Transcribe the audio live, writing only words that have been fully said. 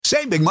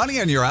Save big money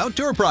on your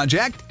outdoor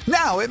project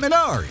now at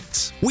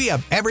Menards. We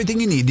have everything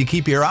you need to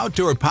keep your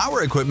outdoor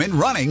power equipment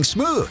running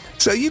smooth,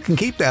 so you can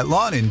keep that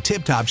lawn in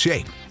tip-top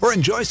shape or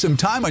enjoy some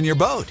time on your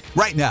boat.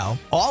 Right now,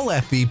 all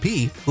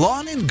FVP,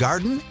 lawn and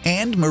garden,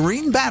 and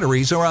marine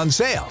batteries are on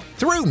sale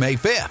through May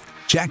 5th.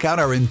 Check out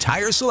our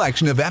entire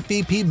selection of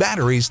FVP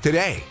batteries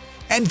today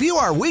and view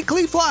our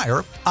weekly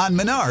flyer on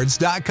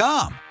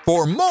Menards.com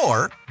for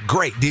more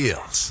great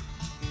deals.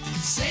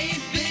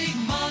 Save big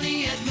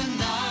money at Menards.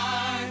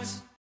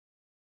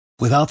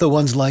 Without the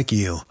ones like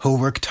you, who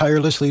work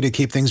tirelessly to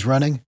keep things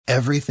running,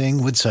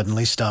 everything would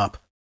suddenly stop.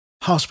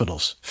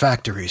 Hospitals,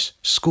 factories,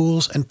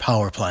 schools, and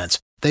power plants,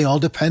 they all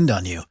depend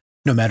on you.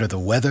 No matter the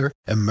weather,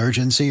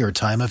 emergency, or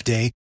time of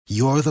day,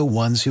 you're the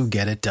ones who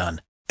get it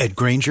done. At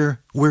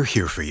Grainger, we're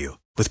here for you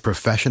with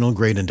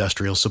professional-grade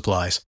industrial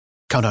supplies.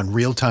 Count on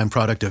real-time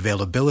product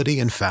availability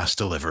and fast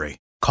delivery.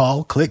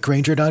 Call, click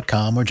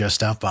Grainger.com, or just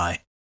stop by.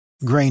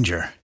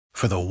 Grainger,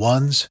 for the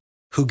ones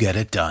who get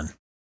it done.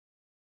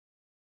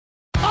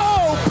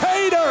 Oh,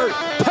 pay dirt!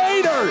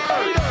 Pay dirt!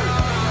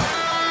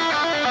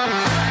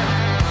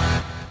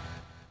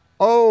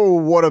 Oh,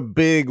 what a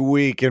big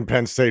week in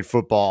Penn State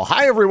football.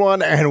 Hi,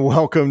 everyone, and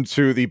welcome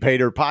to the Pay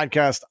Dirt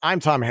Podcast. I'm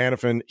Tom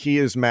Hannafin. He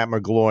is Matt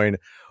McGloin.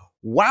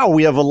 Wow,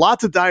 we have a lot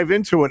to dive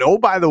into. And oh,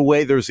 by the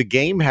way, there's a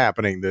game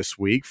happening this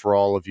week for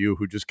all of you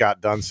who just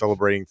got done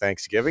celebrating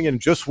Thanksgiving and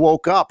just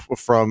woke up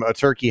from a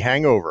turkey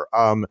hangover.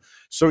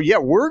 So, yeah,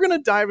 we're going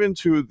to dive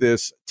into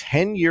this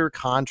 10-year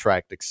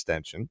contract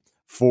extension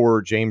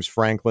for James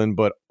Franklin,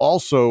 but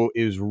also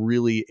is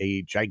really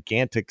a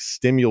gigantic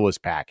stimulus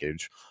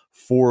package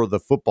for the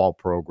football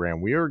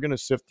program. We are going to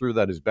sift through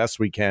that as best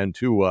we can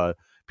to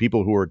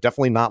people who are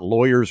definitely not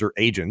lawyers or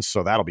agents,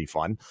 so that'll be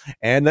fun.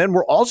 And then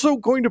we're also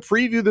going to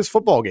preview this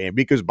football game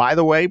because, by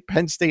the way,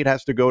 Penn State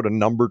has to go to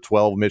number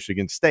 12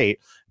 Michigan State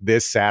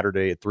this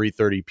Saturday at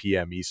 3:30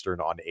 p.m. Eastern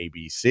on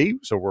ABC.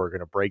 So we're going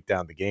to break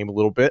down the game a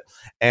little bit.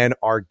 And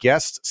our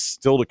guest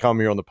still to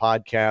come here on the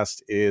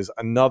podcast is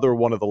another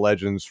one of the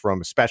legends from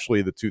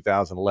especially the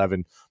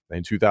 2011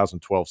 and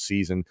 2012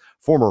 season,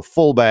 former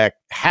fullback,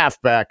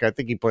 halfback. I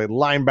think he played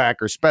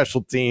linebacker,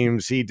 special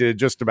teams. He did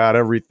just about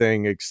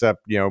everything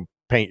except,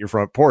 paint your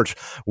front porch,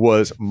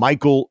 was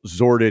Michael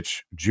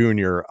Zordich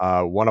Jr.,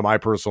 one of my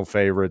personal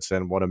favorites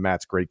and one of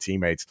Matt's great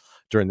teammates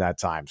during that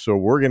time. So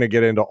we're going to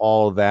get into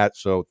all of that.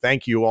 So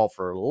thank you all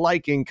for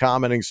liking,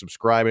 commenting,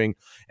 subscribing,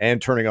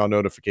 and turning on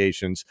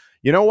notifications.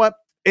 You know what?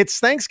 It's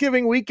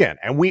Thanksgiving weekend,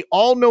 and we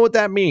all know what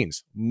that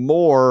means.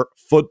 More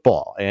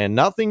football. And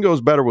nothing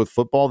goes better with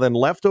football than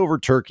leftover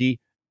turkey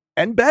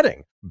and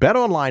betting.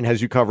 BetOnline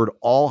has you covered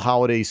all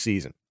holiday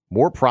season.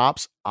 More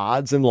props,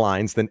 odds, and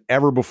lines than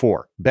ever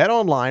before.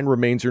 BetOnline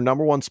remains your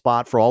number one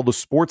spot for all the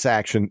sports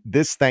action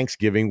this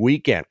Thanksgiving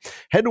weekend.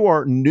 Head to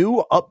our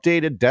new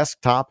updated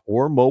desktop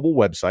or mobile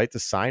website to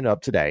sign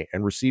up today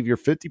and receive your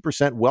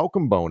 50%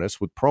 welcome bonus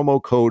with promo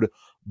code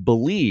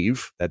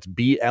BELIEVE, that's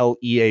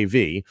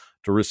BLEAV,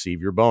 to receive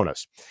your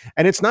bonus.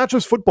 And it's not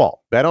just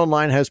football.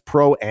 BetOnline has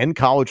pro and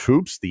college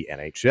hoops, the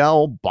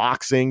NHL,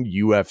 boxing,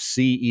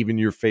 UFC, even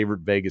your favorite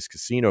Vegas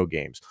casino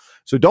games.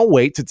 So don't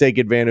wait to take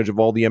advantage of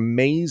all the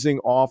amazing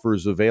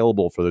offers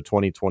available for the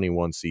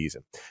 2021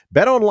 season.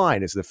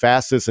 BetOnline is the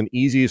fastest and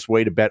easiest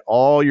way to bet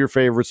all your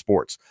favorite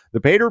sports.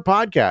 The Pay Dirt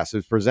Podcast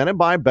is presented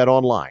by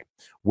BetOnline,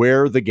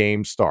 where the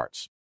game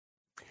starts.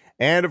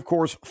 And, of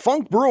course,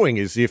 Funk Brewing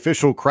is the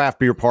official craft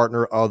beer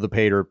partner of the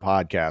Pay Dirt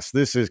Podcast.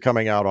 This is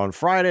coming out on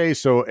Friday,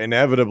 so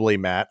inevitably,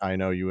 Matt, I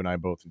know you and I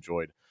both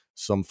enjoyed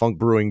some Funk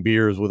Brewing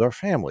beers with our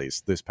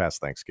families this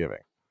past Thanksgiving.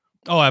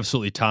 Oh,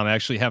 absolutely, Tom. I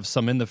actually have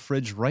some in the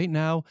fridge right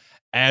now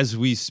as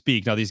we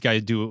speak. Now, these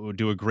guys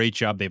do a great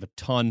job. They have a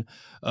ton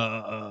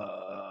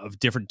of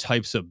different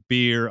types of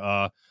beer.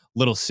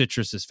 Little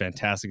Citrus is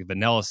fantastic.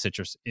 Vanilla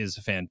Citrus is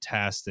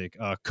fantastic.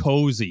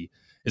 Cozy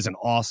is an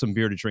awesome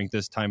beer to drink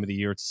this time of the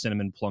year. It's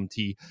cinnamon plum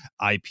tea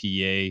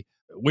IPA,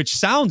 which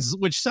sounds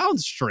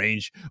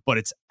strange, but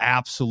it's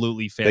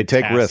absolutely fantastic.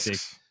 They take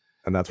risks,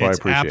 and that's what I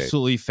appreciate. It's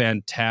absolutely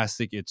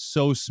fantastic. It's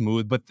so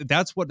smooth, but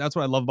that's what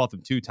I love about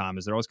them too, Tom,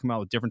 is they're always come out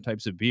with different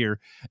types of beer,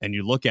 and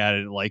you look at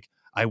it like,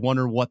 I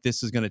wonder what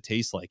this is going to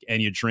taste like,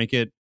 and you drink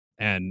it,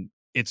 and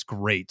it's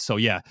great. So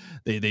yeah,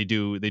 they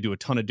do a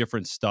ton of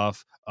different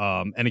stuff,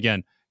 and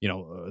again,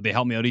 they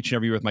help me out each and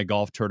every year with my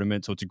golf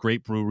tournament. So it's a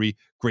great brewery,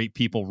 great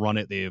people run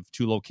it. They have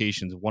two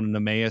locations, one in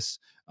Emmaus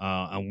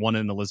and one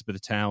in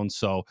Elizabethtown.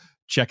 So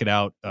check it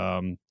out.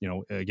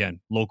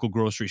 Again, local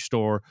grocery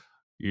store,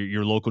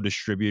 your local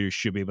distributor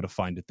should be able to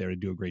find it there to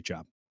do a great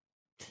job.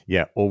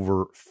 Yeah,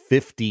 over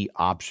 50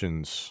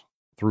 options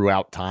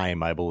throughout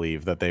time, I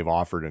believe, that they've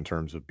offered in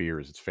terms of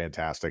beers. It's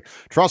fantastic.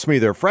 Trust me,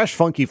 their fresh,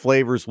 funky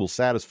flavors will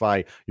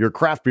satisfy your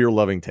craft beer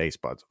loving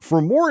taste buds.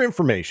 For more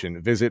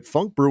information, visit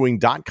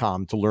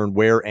funkbrewing.com to learn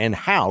where and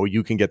how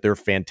you can get their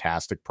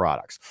fantastic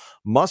products.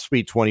 Must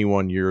be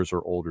 21 years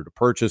or older to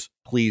purchase.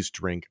 Please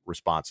drink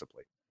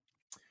responsibly.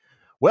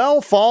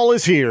 Well, fall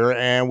is here,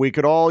 and we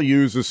could all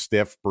use a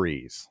stiff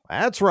breeze.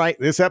 That's right.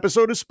 This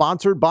episode is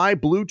sponsored by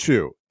Blue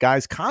Chew.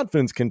 Guys,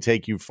 confidence can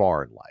take you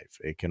far in life.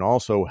 It can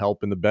also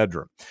help in the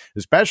bedroom,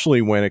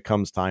 especially when it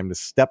comes time to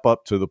step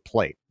up to the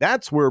plate.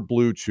 That's where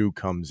Blue Chew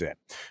comes in.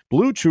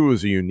 Blue Chew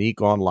is a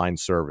unique online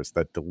service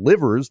that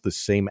delivers the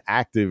same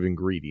active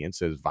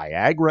ingredients as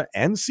Viagra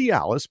and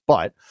Cialis,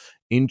 but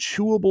in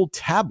chewable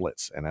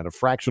tablets and at a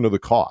fraction of the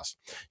cost.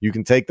 You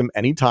can take them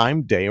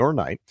anytime, day or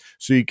night,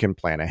 so you can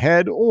plan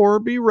ahead or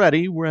be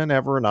ready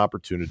whenever an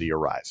opportunity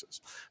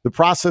arises. The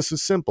process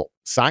is simple.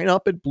 Sign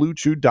up at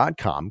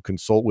BlueChew.com,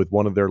 consult with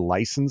one of their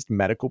licensed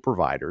medical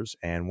providers,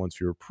 and once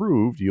you're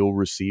approved, you'll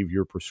receive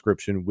your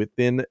prescription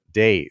within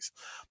days.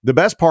 The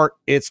best part,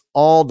 it's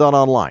all done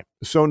online.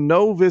 So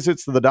no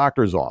visits to the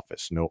doctor's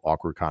office, no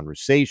awkward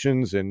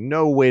conversations, and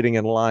no waiting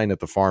in line at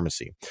the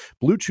pharmacy.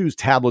 Blue Chew's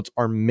tablets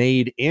are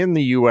made in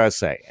the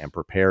USA and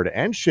prepared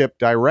and shipped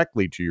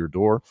directly to your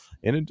door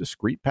in a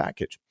discreet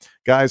package.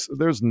 Guys,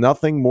 there's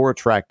nothing more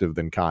attractive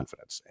than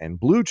confidence, and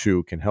Blue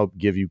Chew can help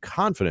give you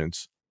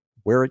confidence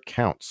where it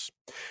counts.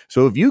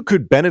 So if you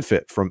could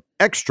benefit from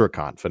extra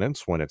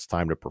confidence when it's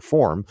time to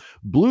perform,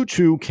 Blue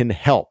Chew can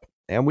help.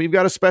 And we've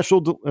got a special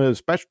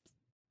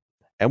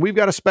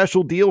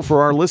deal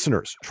for our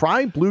listeners.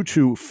 Try Blue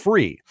Chew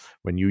free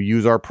when you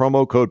use our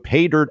promo code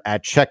PAYDIRT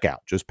at checkout.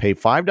 Just pay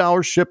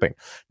 $5 shipping.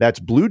 That's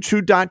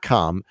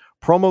BlueChew.com,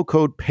 promo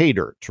code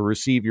PAYDIRT to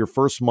receive your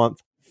first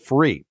month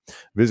free.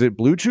 Visit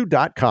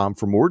BlueChew.com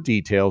for more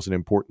details and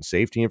important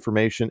safety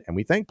information. And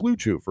we thank Blue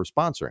Chew for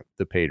sponsoring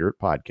the PAYDIRT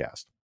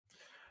podcast.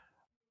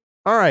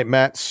 All right,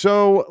 Matt.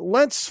 So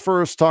let's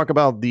first talk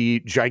about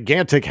the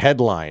gigantic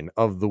headline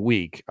of the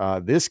week.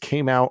 This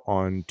came out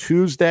on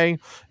Tuesday.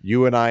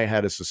 You and I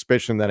had a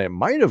suspicion that it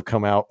might have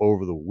come out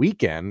over the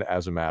weekend,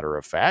 as a matter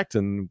of fact,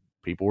 and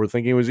people were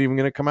thinking it was even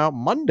going to come out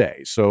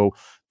Monday. So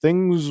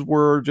things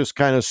were just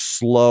kind of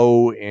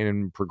slow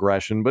in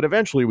progression, but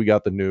eventually we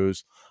got the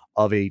news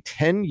of a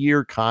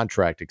 10-year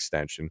contract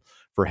extension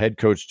for head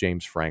coach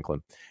James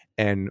Franklin.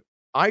 And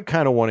I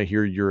kind of want to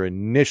hear your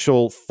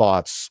initial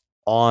thoughts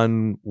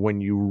on when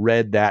you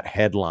read that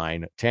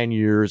headline, 10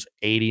 years,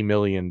 $80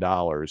 million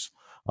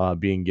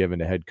being given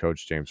to head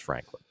coach James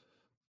Franklin.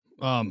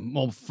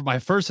 Well, my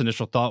first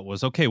initial thought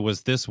was, okay,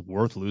 was this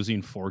worth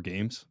losing 4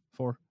 games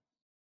for?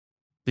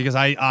 Because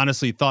I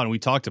honestly thought, and we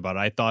talked about it,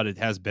 I thought it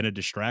has been a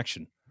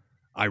distraction.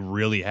 I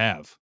really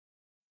have.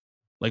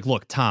 Like,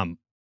 look, Tom,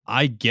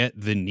 I get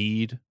the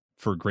need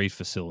for great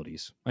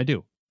facilities. I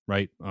do,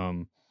 right?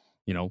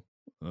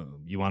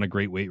 You want a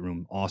great weight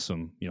room,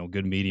 awesome.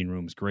 Good meeting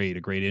rooms, great. A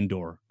great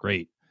indoor,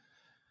 great.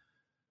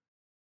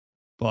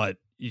 But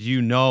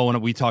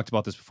and we talked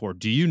about this before,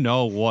 do you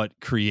know what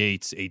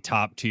creates a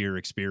top tier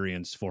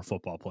experience for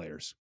football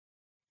players?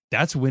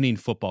 That's winning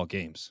football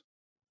games.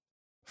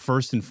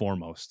 First and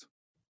foremost,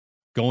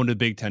 going to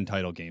Big Ten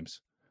title games,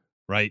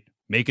 right?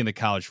 Making the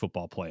college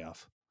football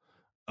playoff.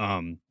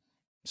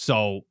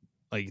 So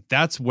like,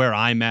 that's where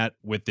I'm at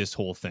with this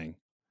whole thing,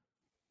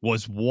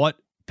 was what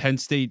Penn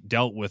State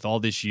dealt with all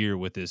this year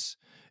with this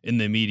in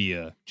the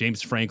media,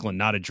 James Franklin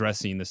not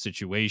addressing the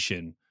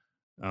situation.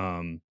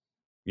 Is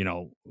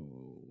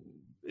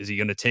he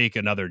going to take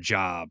another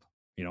job?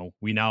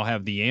 We now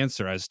have the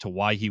answer as to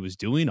why he was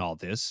doing all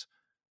this,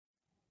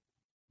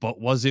 but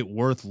was it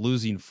worth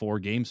losing 4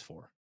 games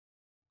for?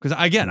 Because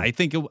again, I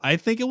think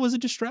it was a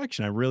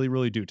distraction. I really,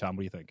 really do. Tom,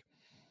 what do you think?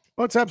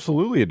 Well, it's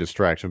absolutely a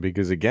distraction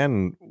because,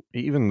 again,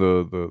 even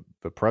the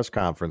press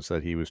conference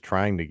that he was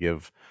trying to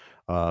give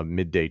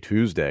midday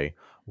Tuesday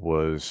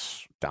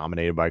was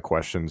dominated by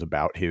questions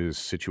about his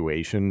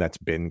situation. That's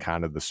been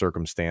kind of the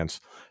circumstance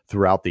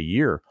throughout the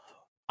year.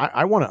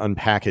 I want to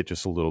unpack it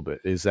just a little bit.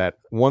 Is that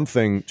one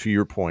thing, to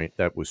your point,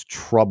 that was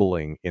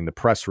troubling in the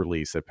press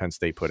release that Penn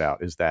State put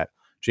out is that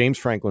James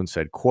Franklin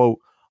said, quote,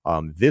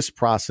 this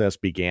process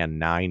began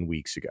 9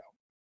 weeks ago.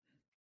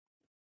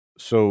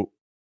 So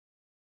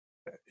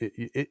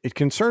it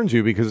concerns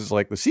you because it's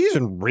like the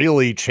season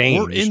really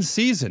changed. We're in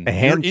season.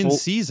 You're in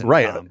season.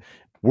 Right. Tom.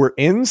 We're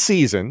in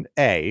season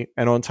A.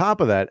 And on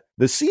top of that,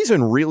 the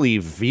season really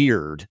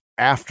veered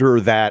after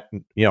that,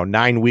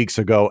 9 weeks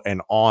ago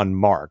and on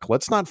mark.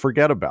 Let's not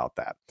forget about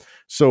that.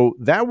 So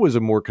that was a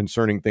more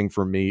concerning thing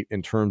for me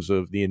in terms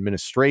of the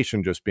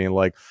administration just being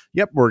like,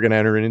 yep, we're going to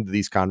enter into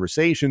these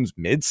conversations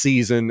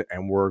mid-season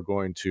and we're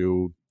going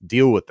to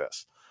deal with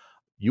this.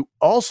 You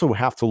also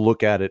have to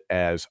look at it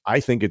as, I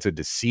think it's a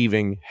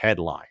deceiving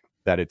headline,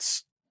 that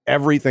it's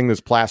everything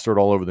that's plastered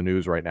all over the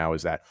news right now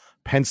is that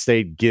Penn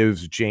State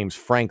gives James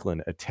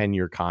Franklin a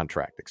 10-year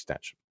contract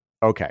extension.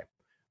 Okay,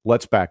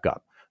 let's back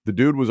up. The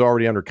dude was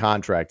already under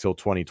contract till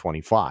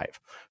 2025.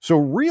 So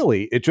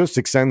really, it just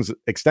extends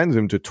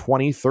him to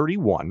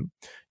 2031.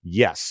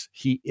 Yes,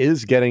 he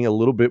is getting a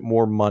little bit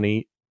more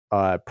money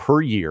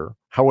per year.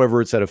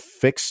 However, it's at a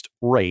fixed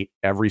rate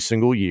every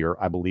single year.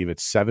 I believe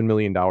it's $7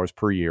 million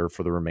per year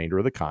for the remainder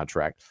of the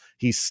contract.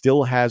 He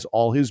still has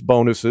all his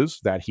bonuses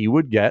that he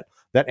would get,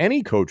 that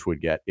any coach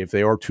would get if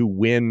they are to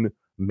win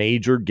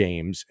major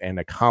games and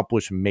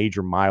accomplish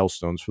major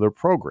milestones for their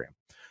program.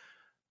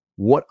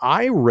 What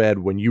I read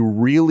when you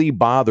really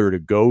bother to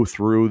go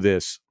through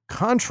this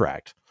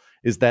contract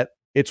is that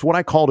it's what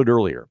I called it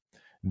earlier.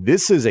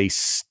 This is a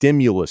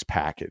stimulus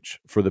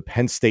package for the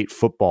Penn State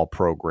football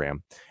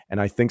program.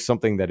 And I think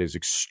something that is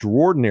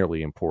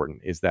extraordinarily important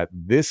is that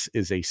this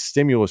is a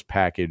stimulus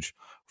package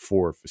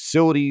for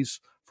facilities,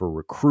 for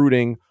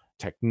recruiting,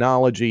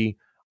 technology,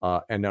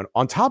 and then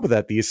on top of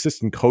that, the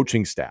assistant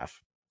coaching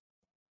staff.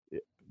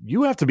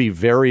 You have to be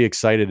very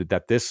excited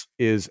that this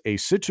is a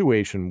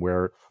situation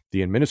where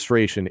the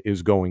administration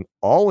is going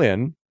all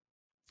in.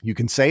 You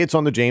can say it's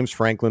on the James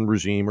Franklin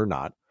regime or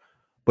not,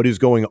 but is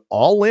going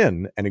all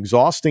in and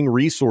exhausting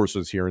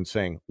resources here and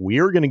saying, we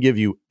are going to give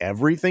you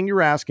everything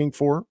you're asking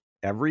for,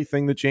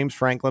 everything that James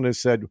Franklin has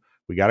said.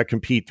 We got to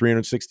compete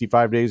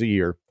 365 days a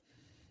year.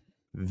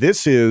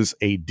 This is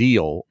a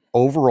deal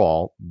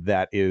overall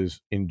that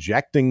is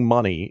injecting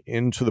money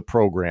into the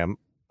program,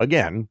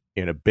 again,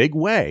 in a big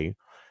way,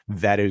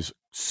 that is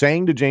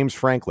saying to James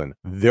Franklin,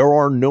 there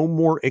are no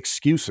more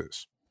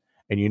excuses.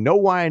 And you know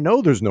why I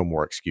know there's no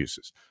more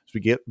excuses?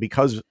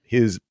 Because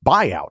his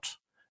buyout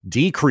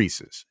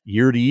decreases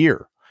year to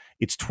year.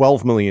 It's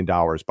 $12 million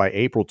by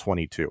April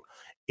 22.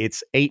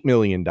 It's $8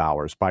 million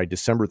by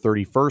December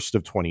 31st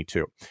of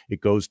 22.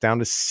 It goes down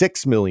to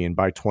 $6 million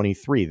by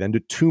 23, then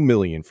to $2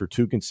 million for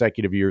 2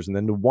 consecutive years, and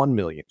then to $1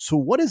 million. So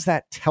what does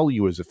that tell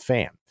you as a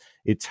fan?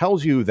 It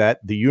tells you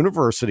that the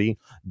university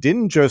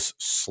didn't just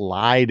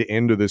slide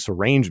into this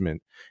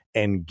arrangement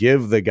and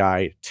give the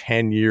guy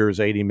 10 years,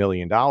 $80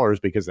 million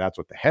because that's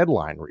what the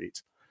headline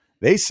reads.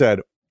 They said,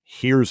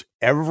 here's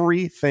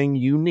everything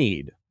you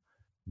need.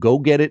 Go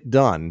get it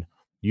done.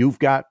 You've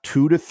got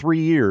 2 to 3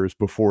 years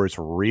before it's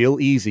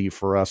real easy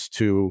for us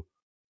to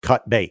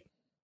cut bait.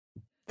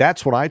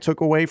 That's what I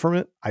took away from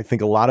it. I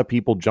think a lot of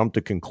people jump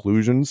to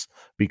conclusions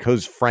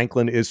because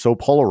Franklin is so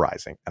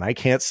polarizing. And I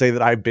can't say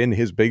that I've been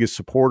his biggest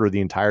supporter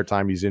the entire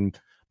time he's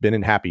been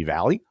in Happy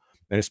Valley.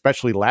 And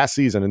especially last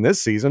season and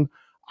this season,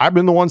 I've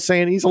been the one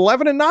saying he's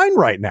 11-9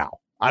 right now.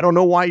 I don't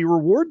know why you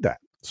reward that.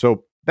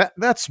 So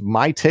that's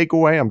my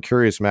takeaway. I'm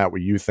curious, Matt,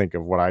 what you think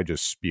of what I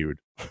just spewed.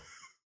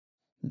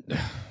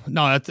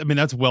 No,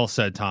 that's well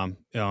said, Tom.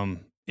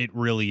 It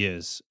really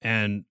is.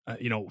 And,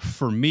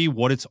 for me,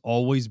 what it's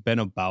always been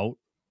about,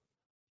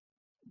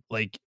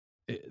 like,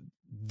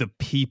 the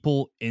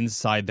people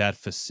inside that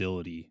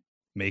facility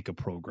make a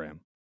program.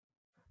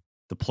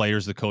 The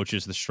players, the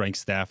coaches, the strength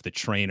staff, the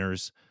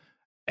trainers,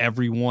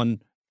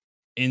 everyone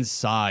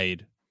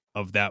inside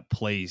of that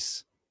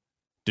place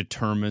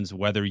determines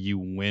whether you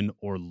win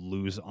or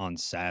lose on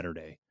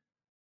Saturday.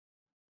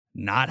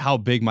 Not how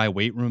big my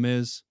weight room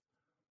is,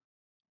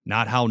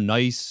 not how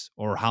nice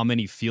or how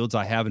many fields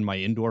I have in my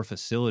indoor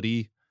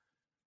facility.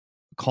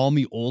 Call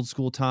me old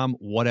school, Tom,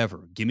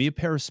 whatever. Give me a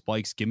pair of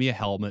spikes, give me a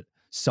helmet,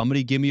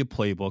 somebody give me a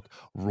playbook,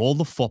 roll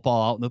the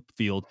football out in the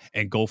field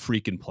and go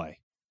freaking play.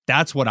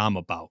 That's what I'm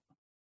about.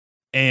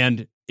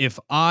 And if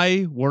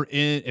I were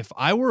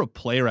a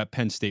player at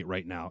Penn State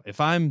right now,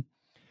 if I'm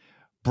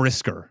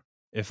Brisker,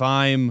 if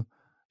I'm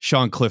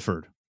Sean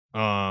Clifford,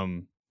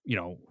 Jahad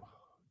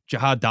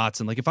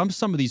Dotson, like if I'm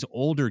some of these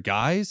older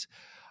guys,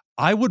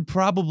 I would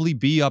probably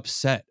be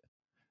upset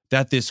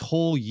that this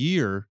whole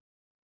year,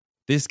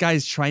 this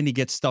guy's trying to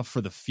get stuff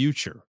for the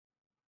future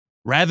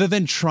rather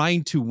than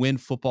trying to win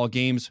football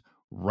games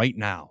right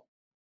now.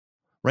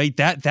 Right?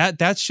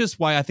 That's just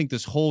why I think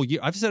this whole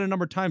year, I've said a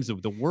number of times,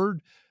 the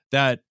word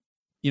that,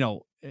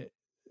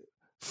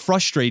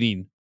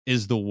 frustrating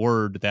is the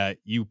word that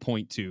you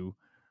point to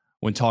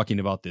when talking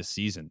about this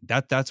season.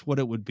 That's what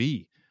it would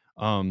be.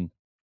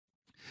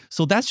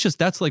 So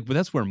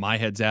that's where my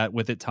head's at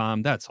with it,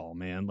 Tom. That's all,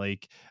 man.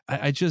 Like,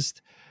 I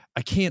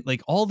can't,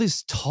 like, all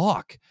this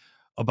talk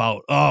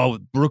about,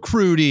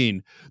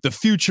 recruiting, the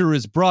future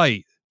is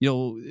bright,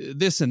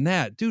 this and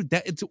that, dude,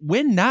 it's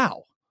win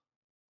now.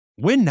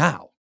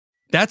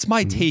 That's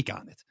my take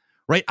on it,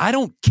 right? I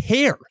don't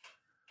care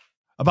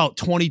about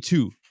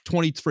 22,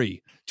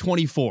 23,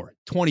 24,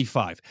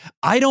 25.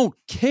 I don't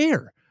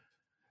care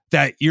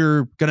that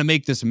you're going to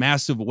make this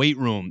massive weight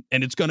room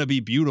and it's going to be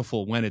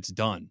beautiful when it's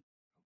done.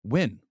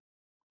 Win,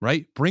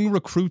 right? Bring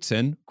recruits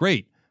in.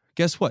 Great.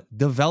 Guess what?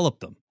 Develop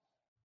them.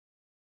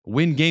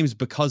 Win games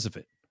because of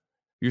it.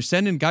 You're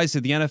sending guys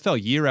to the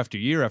NFL year after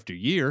year after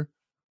year,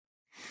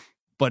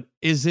 but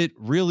is it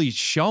really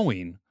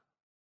showing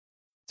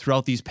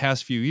throughout these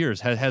past few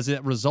years? Has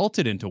it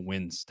resulted into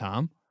wins,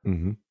 Tom?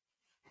 Mm-hmm.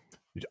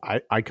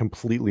 I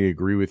completely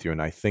agree with you,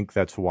 and I think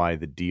that's why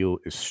the deal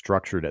is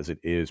structured as it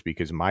is,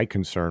 because my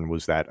concern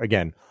was that,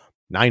 again,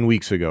 9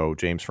 weeks ago,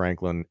 James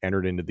Franklin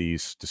entered into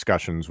these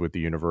discussions with the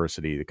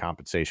university, the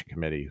compensation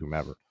committee,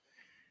 whomever.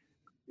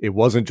 It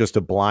wasn't just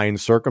a blind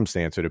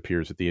circumstance. It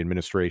appears that the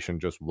administration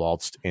just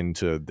waltzed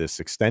into this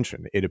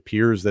extension. It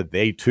appears that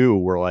they, too,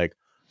 were like,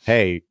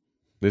 hey,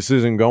 this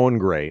isn't going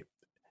great.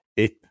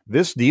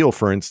 This deal,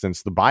 for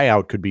instance, the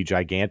buyout could be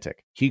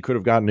gigantic. He could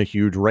have gotten a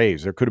huge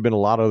raise. There could have been a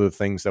lot of other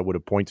things that would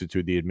have pointed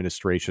to the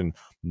administration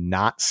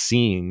not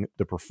seeing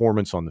the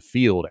performance on the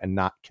field and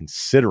not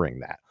considering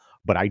that.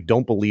 But I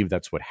don't believe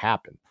that's what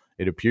happened.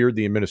 It appeared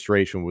the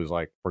administration was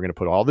like, we're going to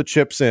put all the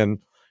chips in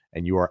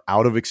and you are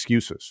out of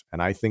excuses.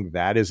 And I think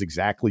that is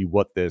exactly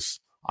what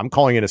I'm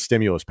calling it a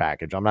stimulus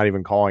package. I'm not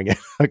even calling it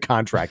a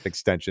contract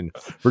extension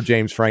for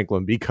James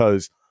Franklin,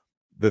 because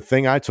the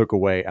thing I took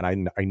away,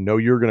 and I know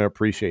you're going to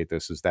appreciate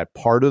this, is that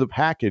part of the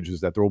package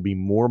is that there will be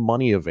more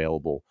money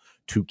available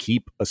to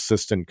keep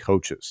assistant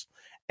coaches.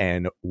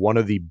 And one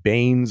of the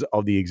banes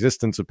of the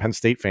existence of Penn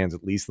State fans,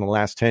 at least in the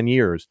last 10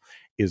 years,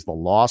 is the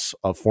loss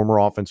of former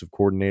offensive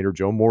coordinator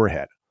Joe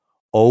Moorhead.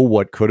 Oh,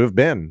 what could have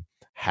been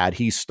had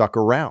he stuck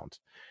around.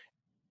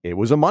 It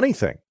was a money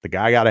thing. The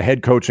guy got a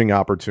head coaching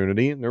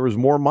opportunity, and there was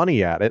more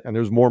money at it, and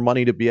there's more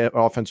money to be an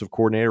offensive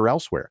coordinator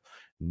elsewhere.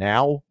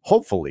 Now,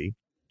 hopefully,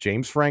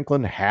 James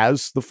Franklin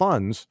has the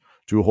funds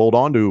to hold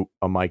on to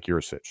a Mike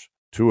Yurcich,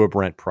 to a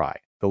Brent Pry.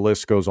 The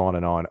list goes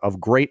on of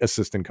great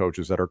assistant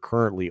coaches that are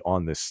currently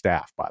on this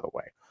staff, by the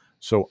way.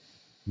 So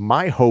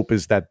my hope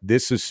is that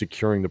this is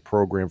securing the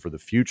program for the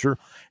future,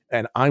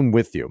 and I'm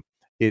with you.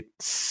 It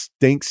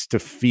stinks to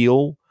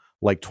feel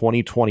like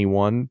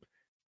 2021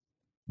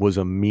 was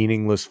a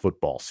meaningless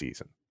football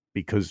season,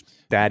 because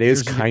that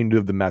is kind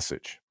of the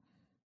message.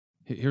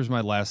 Here's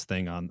my last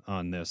thing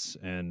on this,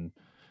 and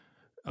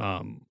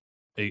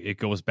it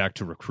goes back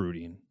to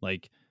recruiting.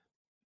 Like,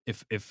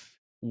 if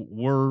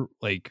we're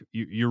like,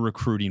 you're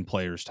recruiting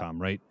players,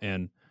 Tom, right?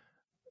 And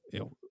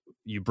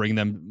you bring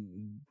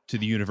them to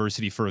the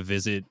university for a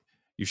visit,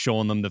 you're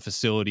showing them the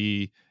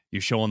facility,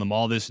 you're showing them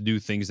all this new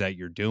things that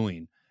you're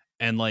doing.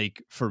 And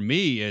like, for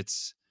me,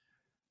 it's,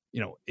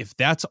 if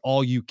that's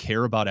all you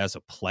care about as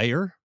a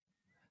player,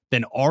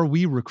 then are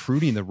we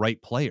recruiting the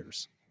right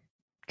players?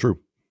 True.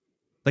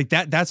 Like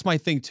that's my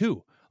thing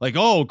too. Like,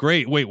 oh,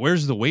 great. Wait,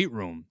 where's the weight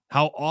room?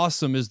 How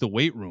awesome is the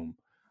weight room?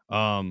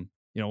 How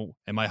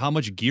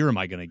much gear am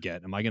I going to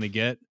get? Am I going to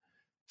get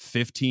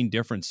 15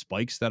 different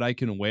spikes that I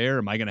can wear?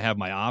 Am I going to have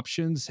my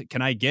options?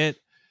 Can I get,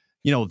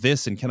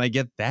 this, and can I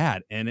get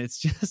that? And it's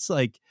just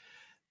like,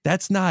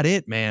 that's not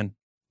it, man.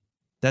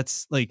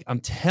 That's like, I'm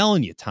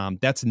telling you, Tom,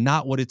 that's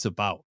not what it's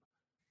about.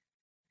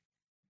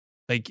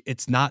 Like,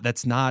 that's not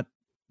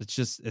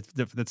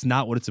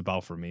what it's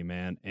about for me,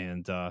 man.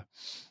 And,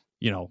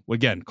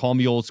 again, call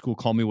me old school,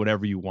 call me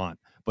whatever you want.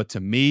 But to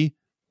me,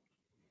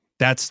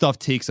 that stuff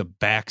takes a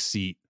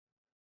backseat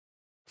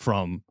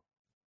to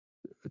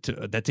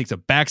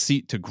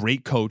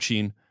great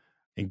coaching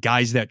and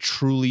guys that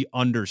truly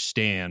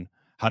understand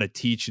how to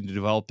teach and to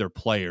develop their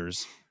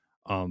players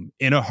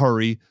in a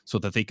hurry so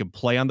that they can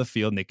play on the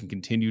field and they can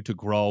continue to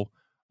grow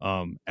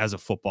as a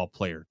football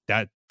player.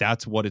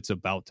 That's what it's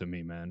about to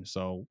me, man.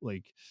 So,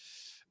 like,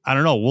 I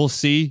don't know. We'll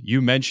see.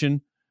 You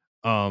mentioned,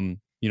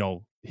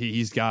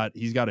 he's got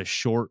a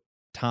short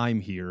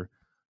time here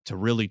to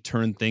really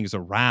turn things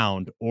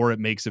around, or it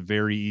makes it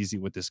very easy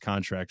with this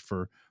contract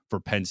for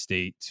Penn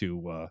State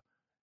to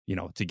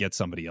get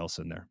somebody else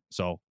in there.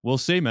 So we'll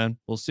see, man.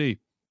 We'll see.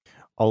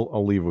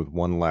 I'll leave with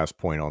one last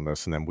point on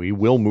this, and then we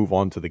will move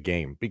on to the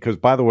game, because,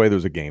 by the way,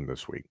 there's a game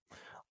this week.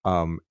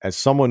 As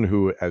someone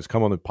who has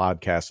come on the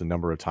podcast a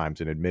number of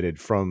times and admitted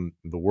from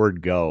the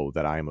word go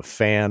that I am a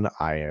fan,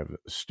 I am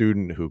a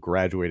student who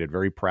graduated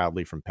very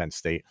proudly from Penn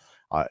State.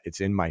 It's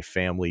in my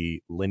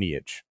family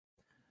lineage.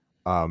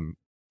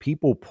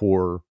 People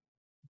pour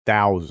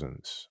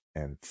thousands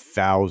and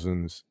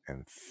thousands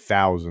and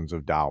thousands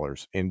of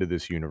dollars into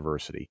this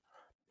university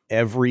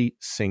every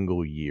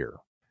single year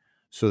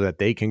so that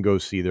they can go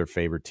see their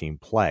favorite team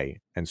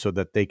play, and so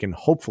that they can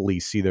hopefully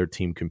see their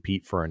team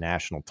compete for a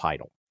national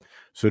title.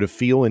 So to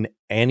feel in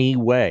any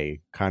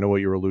way, kind of what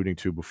you're alluding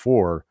to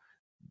before,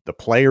 the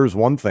player's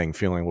one thing,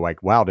 feeling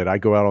like, wow, did I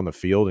go out on the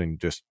field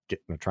and just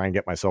try and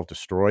get myself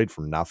destroyed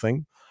for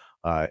nothing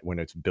when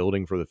it's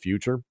building for the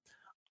future?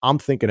 I'm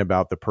thinking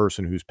about the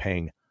person who's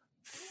paying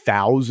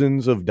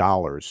thousands of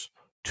dollars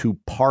to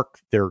park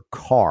their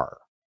car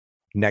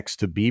next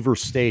to Beaver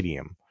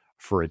Stadium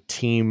for a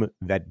team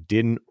that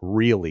didn't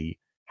really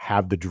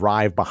have the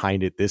drive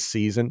behind it this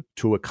season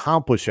to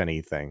accomplish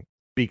anything,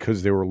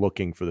 because they were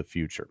looking for the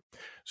future.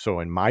 So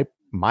in my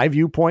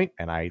viewpoint,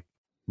 and I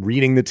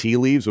reading the tea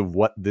leaves of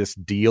what this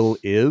deal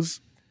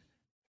is,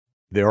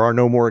 there are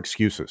no more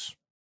excuses.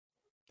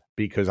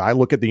 Because I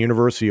look at the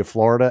University of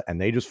Florida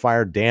and they just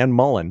fired Dan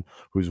Mullen,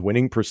 whose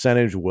winning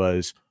percentage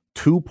was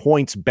 2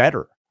 points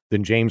better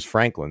than James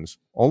Franklin's,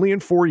 only in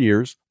 4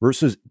 years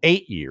versus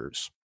 8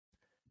 years.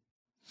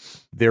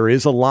 There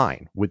is a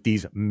line with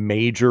these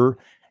major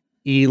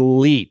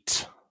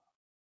elite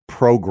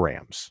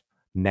programs.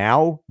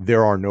 Now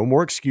there are no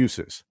more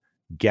excuses.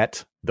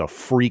 Get the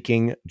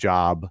freaking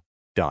job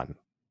done.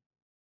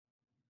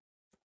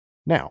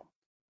 Now,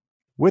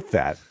 with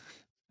that,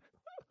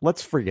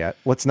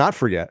 let's not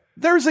forget,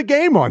 there's a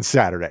game on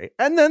Saturday,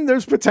 and then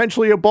there's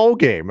potentially a bowl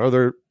game,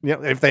 or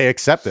if they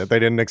accept it. They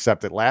didn't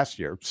accept it last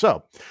year.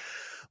 So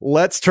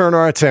let's turn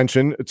our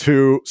attention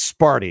to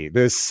Sparty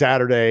this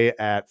Saturday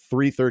at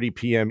 3:30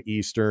 p.m.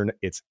 Eastern.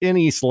 It's in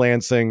East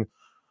Lansing.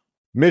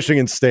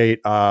 Michigan State,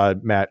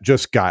 Matt,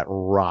 just got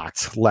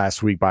rocked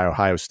last week by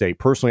Ohio State.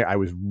 Personally, I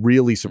was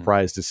really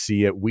surprised to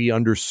see it. We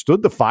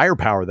understood the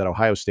firepower that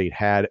Ohio State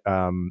had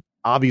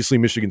Obviously,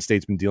 Michigan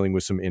State's been dealing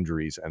with some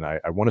injuries, and I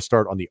want to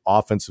start on the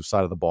offensive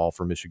side of the ball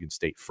for Michigan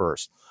State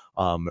first.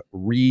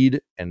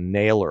 Reed and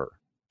Naylor,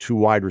 two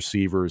wide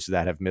receivers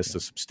that have missed a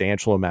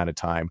substantial amount of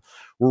time.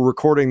 We're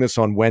recording this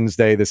on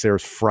Wednesday. This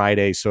airs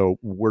Friday, so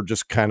we're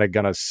just kind of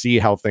going to see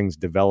how things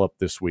develop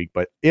this week.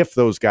 But if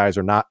those guys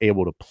are not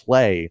able to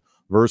play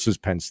versus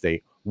Penn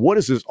State, what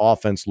does this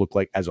offense look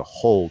like as a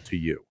whole to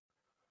you?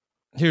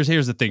 Here's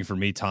the thing for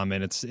me, Tom,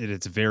 and it's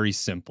very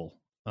simple.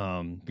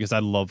 Because I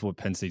love what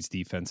Penn State's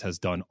defense has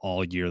done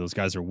all year. Those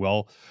guys are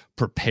well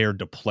prepared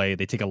to play.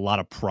 They take a lot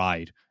of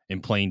pride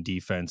in playing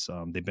defense.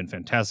 They've been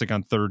fantastic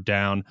on third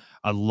down.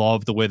 I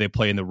love the way they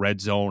play in the red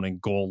zone and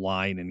goal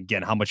line. And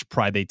again, how much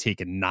pride they take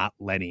in not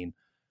letting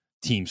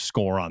teams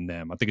score on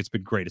them. I think it's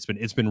been great.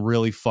 It's been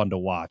really fun to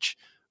watch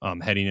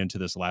heading into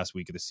this last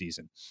week of the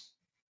season.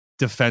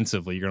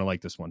 Defensively, you're going to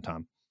like this one,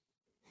 Tom.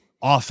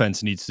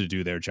 Offense needs to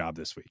do their job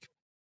this week,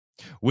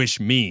 which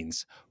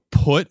means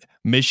put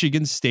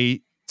Michigan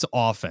State's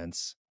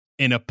offense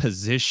in a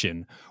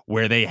position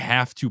where they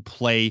have to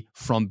play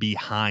from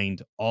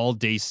behind all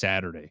day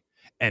Saturday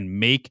and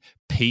make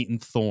Peyton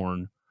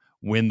Thorne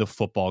win the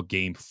football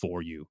game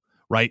for you,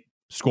 right?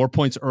 Score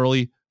points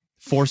early,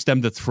 force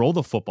them to throw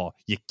the football.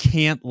 You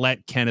can't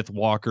let Kenneth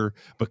Walker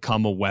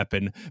become a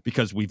weapon,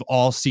 because we've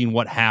all seen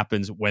what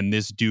happens when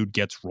this dude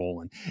gets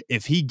rolling.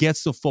 If he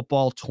gets the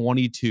football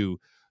 22,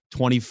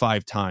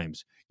 25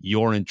 times,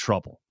 you're in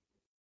trouble.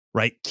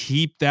 Right?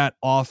 Keep that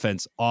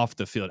offense off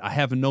the field. I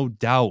have no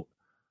doubt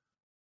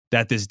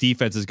that this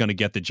defense is going to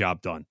get the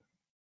job done.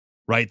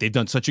 Right? They've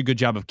done such a good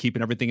job of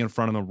keeping everything in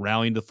front of them,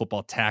 rallying the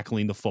football,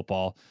 tackling the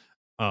football,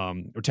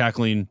 or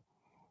tackling.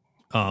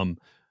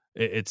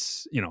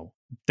 It's,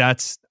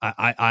 that's,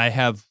 I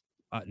have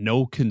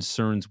no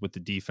concerns with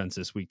the defense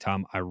this week,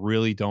 Tom. I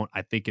really don't.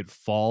 I think it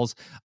falls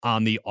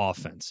on the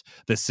offense.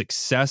 The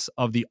success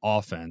of the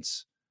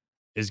offense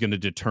is going to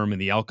determine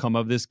the outcome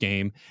of this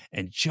game,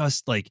 and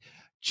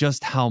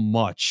just how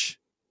much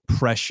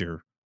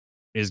pressure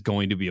is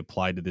going to be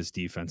applied to this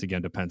defense,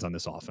 again, depends on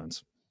this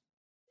offense.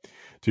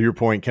 To your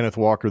point, Kenneth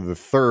Walker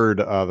III,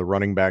 the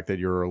running back that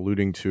you're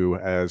alluding to,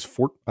 has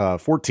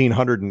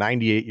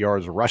 1,498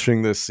 yards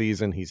rushing this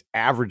season. He's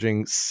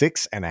averaging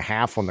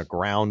 6.5 on the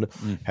ground,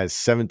 has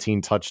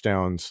 17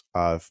 touchdowns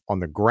on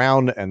the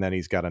ground, and then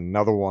he's got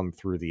another one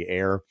through the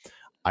air.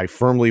 I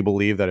firmly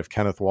believe that if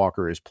Kenneth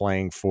Walker is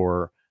playing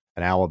for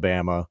an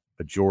Alabama,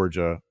 a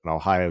Georgia, an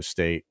Ohio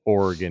State,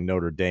 Oregon,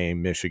 Notre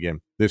Dame,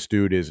 Michigan, this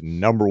dude is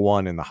number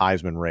one in the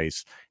Heisman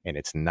race, and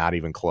it's not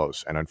even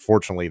close. And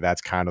unfortunately,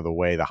 that's kind of the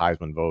way the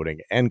Heisman voting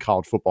and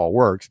college football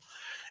works.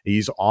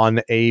 He's on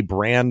a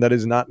brand that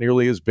is not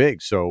nearly as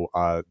big. So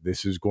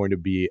this is going to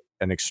be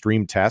an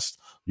extreme test.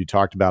 You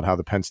talked about how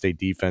the Penn State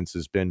defense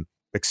has been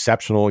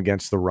exceptional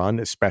against the run,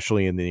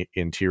 especially in the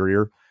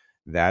interior.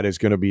 That is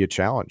going to be a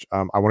challenge.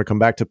 I want to come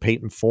back to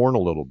Peyton Thorne a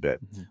little bit,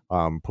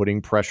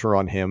 putting pressure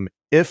on him.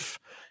 If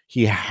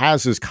he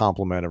has his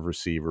complement of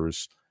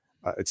receivers,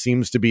 it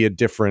seems to be a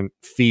different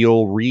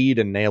feel. Reed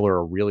and Naylor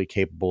are really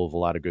capable of a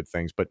lot of good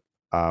things, but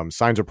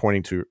signs are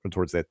pointing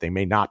towards that they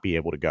may not be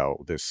able to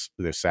go this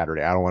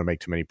Saturday. I don't want to make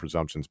too many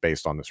presumptions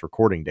based on this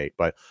recording date,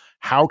 but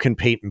how can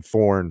Peyton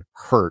Thorne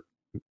hurt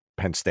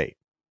Penn State?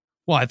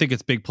 Well, I think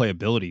it's big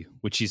playability,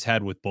 which he's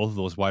had with both of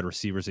those wide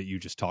receivers that you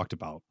just talked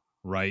about,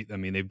 right? I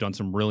mean, they've done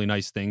some really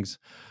nice things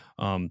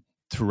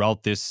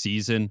throughout this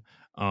season.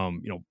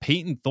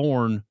 Peyton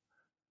Thorne,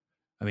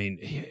 I mean,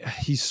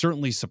 he's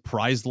certainly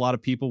surprised a lot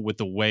of people with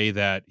the way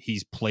that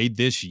he's played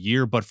this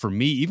year. But for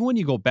me, even when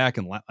you go back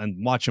and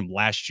watch him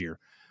last year,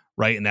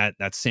 right, and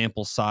that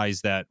sample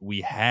size that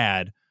we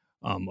had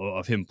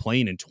of him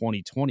playing in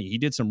 2020, he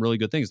did some really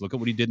good things. Look at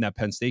what he did in that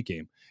Penn State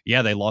game.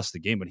 Yeah, they lost the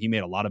game, but he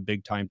made a lot of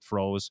big time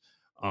throws.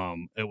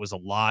 It was a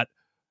lot.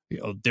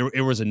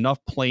 There was enough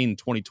playing in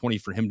 2020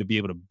 for him to be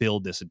able to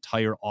build this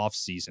entire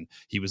offseason.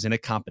 He was in a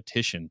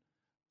competition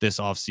this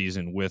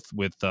offseason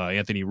with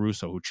Anthony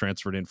Russo, who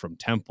transferred in from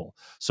Temple.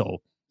 So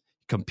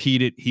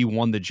competed, he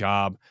won the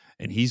job,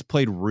 and he's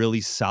played really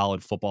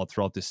solid football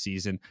throughout this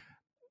season.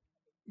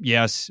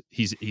 Yes,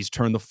 he's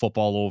turned the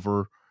football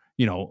over,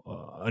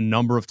 a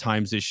number of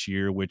times this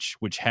year, which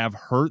have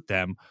hurt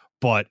them.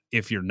 But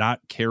if you're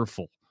not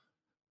careful,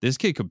 this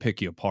kid could pick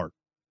you apart.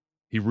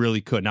 He really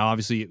could. Now,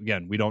 obviously,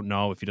 again, we don't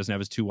know if he doesn't have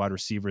his two wide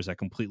receivers. That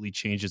completely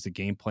changes the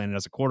game plan. And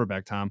as a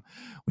quarterback, Tom,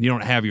 when you don't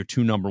have your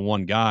two number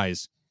one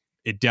guys,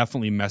 it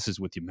definitely messes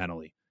with you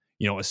mentally,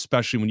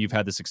 especially when you've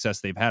had the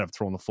success they've had of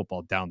throwing the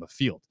football down the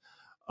field.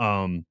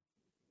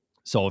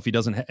 So if he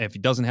doesn't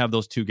have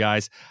those two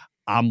guys,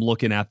 I'm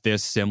looking at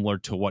this similar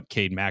to what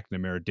Cade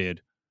McNamara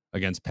did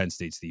against Penn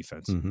State's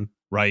defense,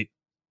 right?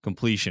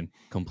 Completion,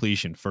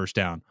 first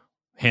down,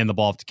 hand the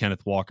ball off to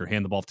Kenneth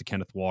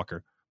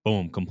Walker,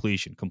 boom,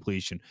 completion,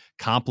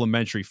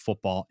 complementary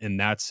football in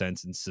that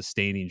sense and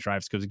sustaining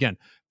drives. Because again,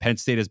 Penn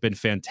State has been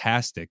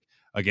fantastic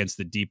against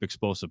the deep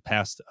explosive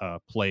pass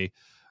play,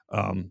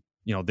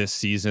 this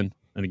season.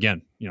 And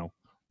again,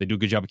 they do a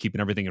good job of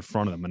keeping everything in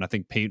front of them. And I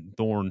think Peyton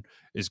Thorne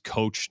is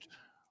coached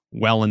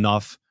well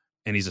enough,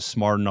 and he's a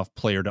smart enough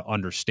player to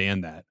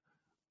understand that.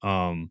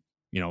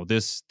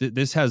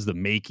 This has the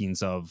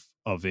makings of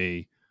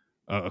a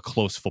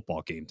close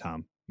football game,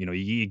 Tom.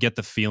 You get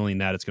the feeling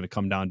that it's going to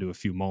come down to a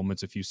few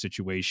moments, a few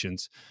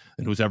situations,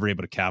 and who's ever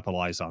able to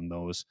capitalize on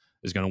those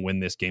is going to win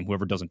this game.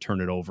 Whoever doesn't turn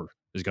it over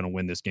is going to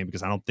win this game,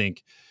 because I don't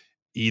think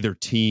either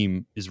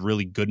team is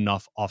really good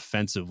enough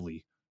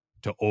offensively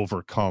to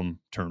overcome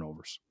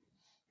turnovers.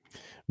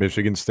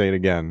 Michigan State,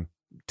 again,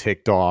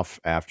 ticked off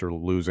after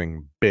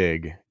losing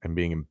big and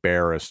being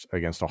embarrassed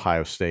against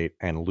Ohio State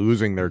and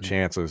losing their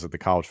chances at the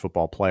college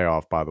football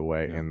playoff, by the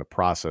way. In the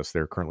process,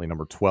 they're currently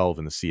number 12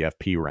 in the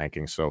CFP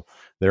ranking. So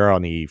they're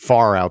on the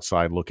far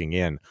outside looking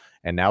in.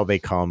 And now they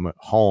come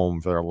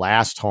home for their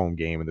last home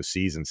game of the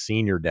season,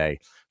 Senior Day.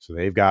 So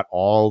they've got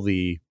all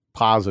the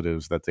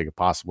positives that they could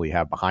possibly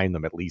have behind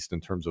them, at least in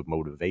terms of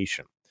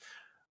motivation.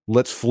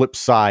 Let's flip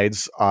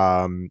sides.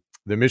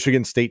 The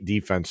Michigan State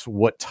defense,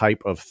 what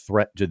type of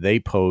threat do they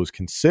pose,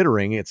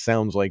 considering it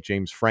sounds like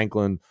James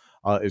Franklin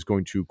is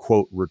going to,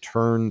 quote,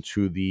 return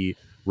to the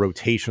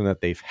rotation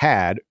that they've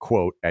had,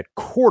 quote, at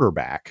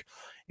quarterback,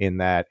 in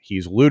that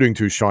he's alluding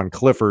to Sean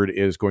Clifford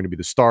is going to be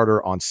the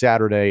starter on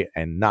Saturday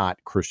and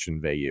not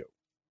Christian Veilleux.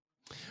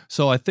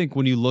 So I think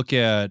when you look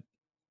at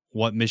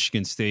what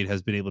Michigan State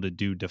has been able to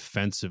do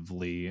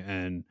defensively,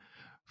 and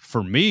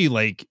for me,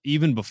 like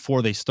even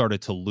before they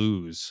started to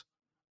lose,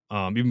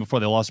 even before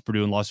they lost to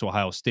Purdue and lost to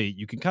Ohio State,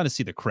 you can kind of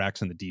see the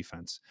cracks in the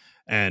defense.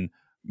 And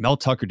Mel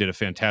Tucker did a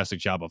fantastic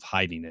job of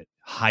hiding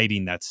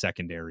that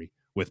secondary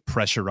with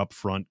pressure up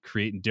front,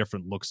 creating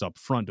different looks up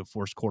front to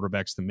force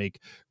quarterbacks to make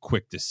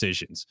quick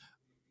decisions.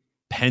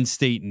 Penn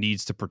State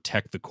needs to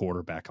protect the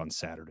quarterback on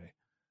Saturday,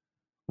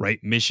 right?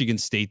 Michigan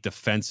State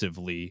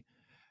defensively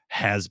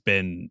has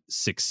been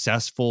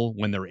successful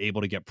when they're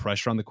able to get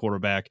pressure on the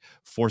quarterback,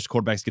 force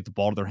quarterbacks to get the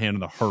ball to their hand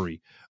in a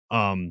hurry.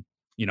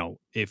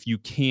 If you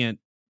can't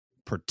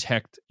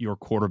protect your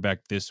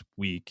quarterback this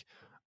week,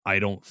 I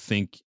don't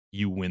think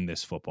you win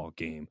this football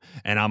game.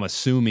 And I'm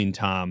assuming,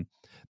 Tom,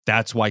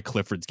 that's why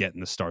Clifford's getting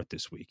the start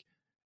this week,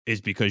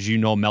 is because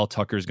Mel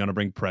Tucker is going to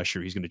bring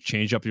pressure. He's going to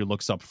change up your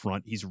looks up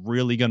front. He's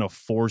really going to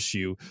force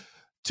you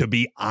to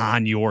be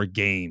on your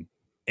game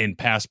in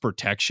pass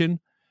protection.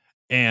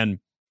 And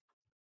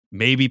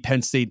maybe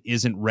Penn State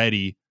isn't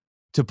ready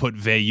to put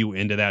Veilleux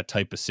into that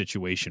type of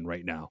situation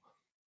right now,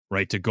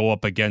 right? To go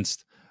up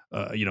against,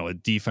 a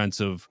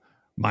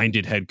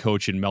defensive-minded head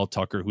coach in Mel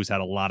Tucker, who's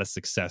had a lot of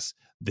success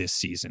this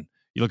season.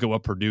 You look at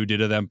what Purdue did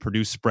to them.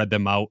 Purdue spread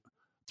them out,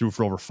 threw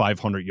for over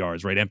 500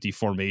 yards, right? Empty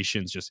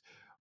formations, just,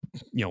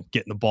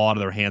 getting the ball out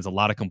of their hands, a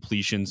lot of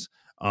completions,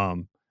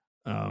 and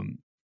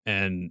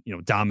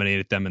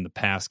dominated them in the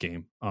pass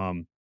game.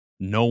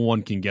 No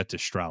one can get to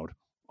Stroud.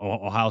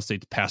 Ohio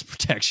State's pass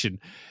protection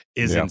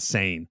is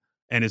insane.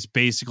 And it's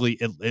basically,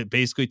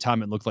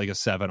 Tom, it looked like a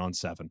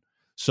 7-on-7.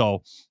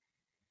 So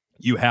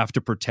you have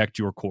to protect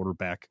your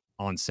quarterback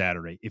on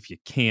Saturday. If you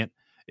can't,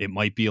 it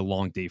might be a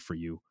long day for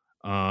you.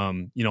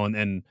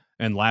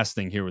 And last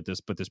thing here with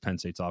this Penn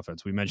State's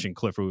offense, we mentioned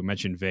Clifford, we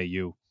mentioned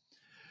Veilleux.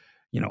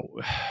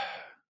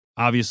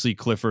 Obviously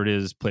Clifford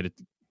is played at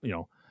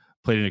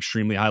an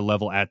extremely high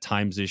level at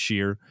times this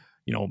year.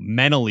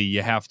 Mentally,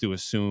 you have to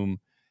assume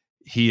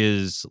he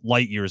is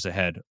light years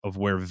ahead of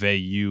where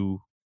Veilleux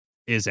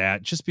is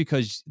at, just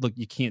because, look,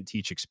 you can't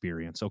teach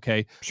experience.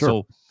 Okay. Sure.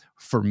 So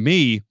for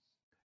me,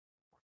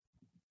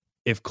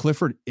 if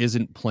Clifford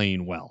isn't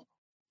playing well,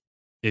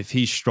 if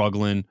he's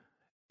struggling,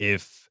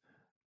 if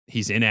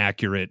he's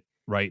inaccurate,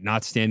 right,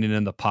 not standing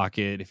in the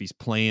pocket, if he's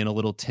playing a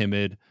little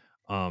timid,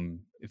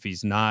 if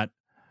he's not,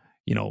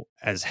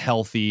 as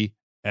healthy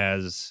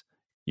as,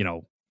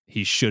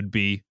 he should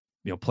be,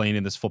 playing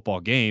in this football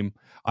game,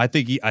 I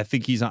think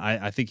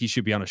he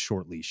should be on a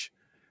short leash,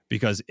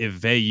 because if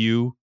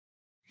Veilleux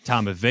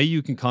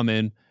can come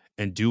in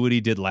and do what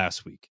he did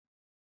last week,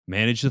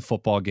 manage the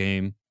football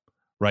game,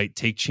 right,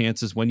 take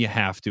chances when you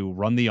have to,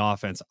 run the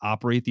offense,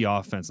 operate the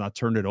offense, not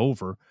turn it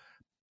over,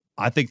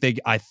 I think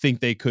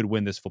they could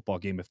win this football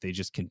game if they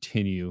just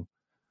continue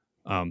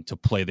to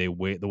play the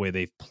way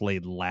they've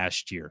played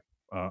last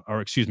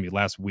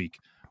week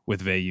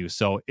with Veilleux.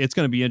 So it's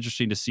going to be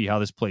interesting to see how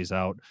this plays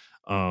out.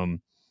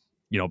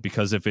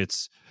 Because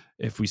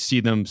if we see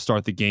them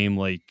start the game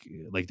like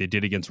they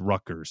did against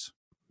Rutgers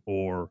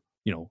or,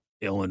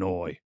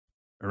 Illinois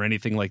or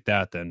anything like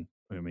that, then,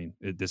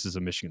 this is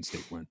a Michigan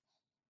State win.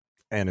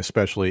 And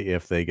especially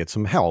if they get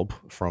some help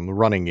from the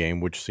running game,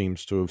 which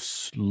seems to have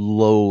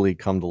slowly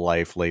come to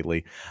life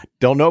lately.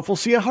 Don't know if we'll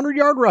see a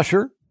 100-yard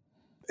rusher.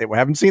 We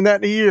haven't seen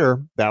that in a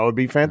year. That would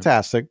be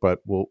fantastic, but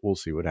we'll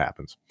see what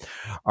happens.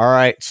 All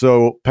right,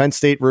 so Penn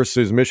State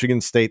versus Michigan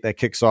State, that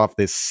kicks off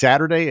this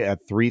Saturday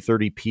at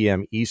 3:30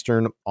 p.m.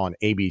 Eastern on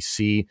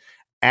ABC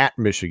at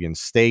Michigan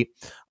State.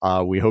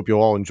 We hope you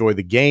all enjoy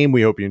the game.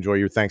 We hope you enjoy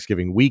your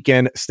Thanksgiving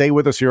weekend. Stay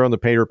with us here on the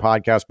Pater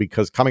Podcast,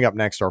 because coming up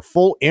next, our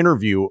full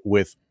interview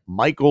with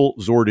Michael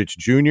Zordich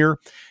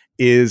Jr.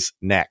 is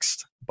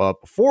next. But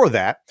before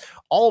that,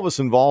 all of us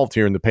involved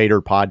here in the Pay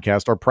Dirt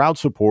podcast are proud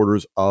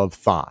supporters of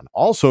Thon,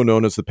 also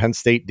known as the Penn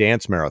State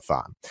Dance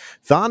Marathon.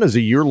 Thon is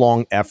a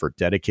year-long effort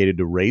dedicated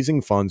to raising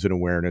funds and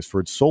awareness for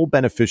its sole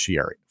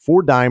beneficiary,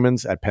 Four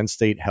Diamonds at Penn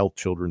State Health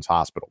Children's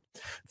Hospital.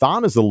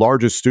 Thon is the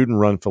largest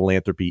student-run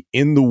philanthropy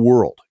in the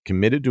world,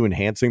 committed to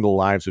enhancing the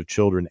lives of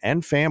children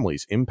and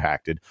families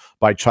impacted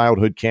by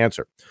childhood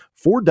cancer.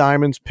 Four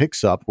Diamonds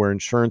picks up where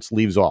insurance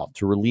leaves off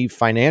to relieve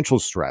financial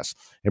stress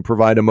and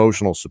provide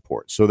emotional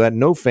support so that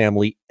no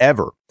family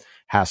ever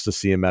has to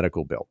see a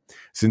medical bill.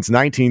 Since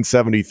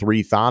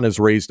 1973, Thon has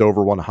raised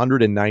over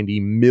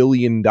 $190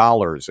 million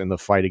in the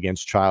fight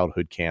against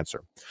childhood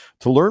cancer.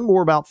 To learn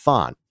more about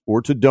Thon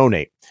or to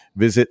donate,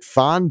 visit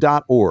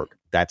thon.org.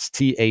 That's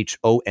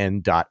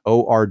THON.org.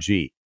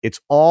 It's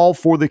all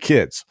for the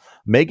kids.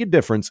 Make a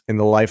difference in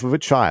the life of a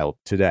child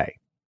today.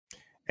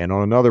 And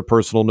on another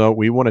personal note,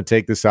 we want to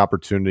take this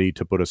opportunity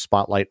to put a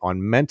spotlight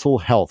on mental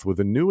health with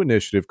a new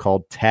initiative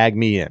called Tag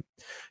Me In.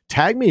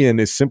 Tag Me In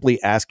is simply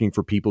asking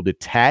for people to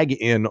tag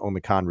in on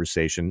the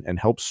conversation and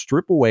help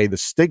strip away the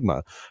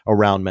stigma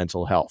around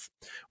mental health.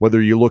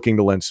 Whether you're looking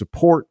to lend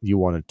support, you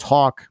want to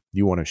talk,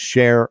 you want to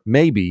share,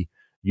 maybe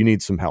you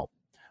need some help.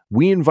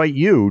 We invite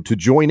you to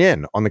join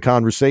in on the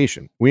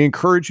conversation. We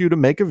encourage you to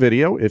make a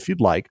video if you'd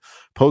like,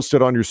 post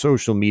it on your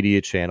social media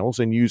channels,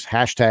 and use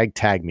hashtag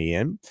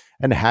 #TagMeIn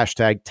and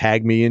hashtag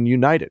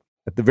 #TagMeInUnited.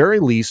 At the very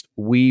least,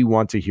 we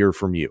want to hear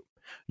from you.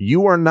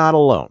 You are not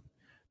alone.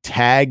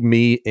 Tag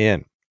Me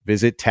In.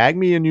 Visit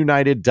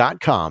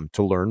tagmeinunited.com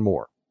to learn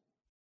more.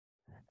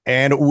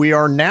 And we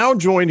are now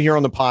joined here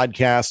on the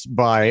podcast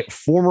by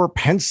former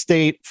Penn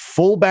State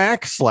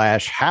fullback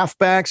 /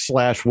 halfback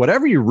 /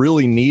 whatever you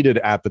really needed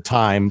at the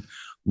time,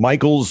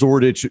 Michael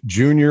Zordich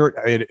Jr.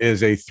 It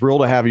is a thrill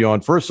to have you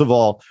on. First of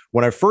all,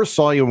 when I first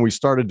saw you when we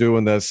started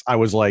doing this, I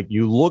was like,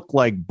 you look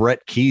like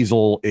Brett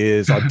Kiesel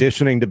is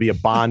auditioning to be a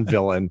Bond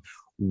villain.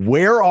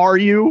 Where are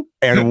you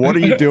and what are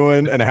you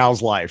doing and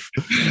how's life?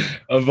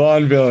 A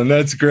Bond villain.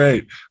 That's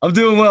great. I'm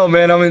doing well,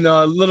 man. I'm in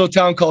a little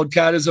town called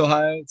Cadiz,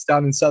 Ohio. It's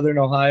down in southern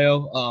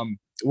Ohio.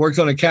 Worked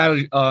on a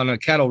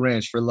cattle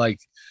ranch for like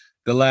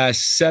the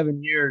last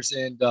 7 years.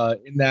 And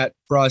in that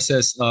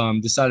process,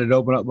 decided to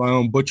open up my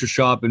own butcher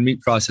shop and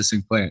meat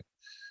processing plant.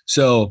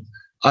 So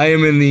I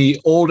am in the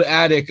old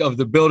attic of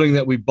the building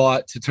that we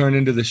bought to turn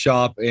into the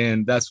shop.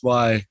 And that's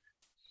why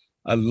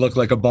I look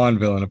like a Bond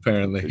villain,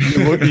 apparently.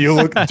 You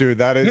look, dude,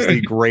 that is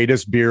the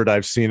greatest beard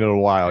I've seen in a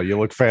while. You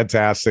look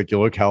fantastic. You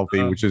look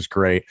healthy, which is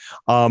great.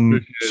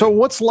 So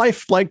what's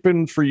life like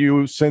been for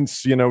you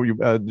since,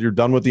 you're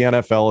done with the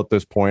NFL at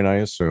this point, I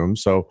assume.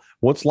 So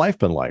what's life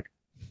been like?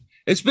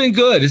 It's been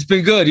good. It's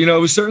been good. It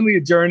was certainly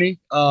a journey,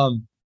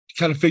 kind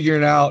of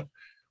figuring out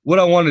what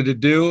I wanted to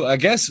do, I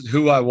guess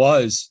who I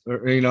was, or,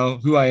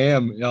 who I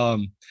am.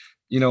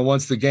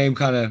 Once I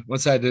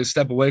had to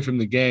step away from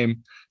the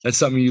game, that's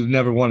something you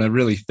never want to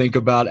really think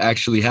about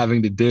actually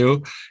having to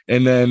do.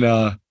 And then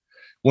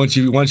once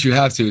you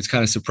have to, it's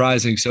kind of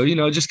surprising. So,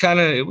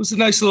 it was a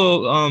nice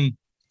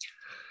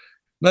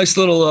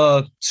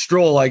little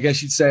stroll, I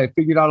guess you'd say. I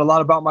figured out a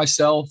lot about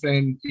myself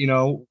and,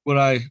 who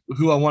I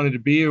wanted to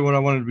be or what I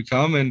wanted to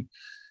become, and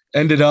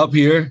ended up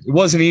here. It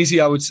wasn't easy.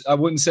 I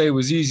wouldn't say it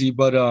was easy,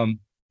 but,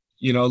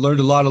 learned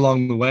a lot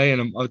along the way.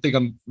 And I think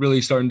I'm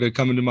really starting to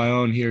come into my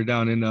own here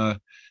down in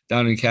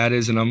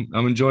Cadiz, and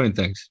I'm enjoying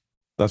things.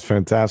 That's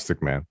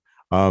fantastic, man.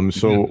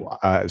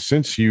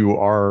 Since you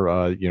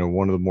are,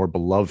 one of the more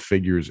beloved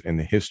figures in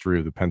the history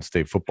of the Penn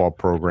State football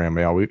program,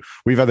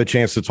 we've had the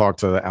chance to talk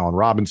to Allen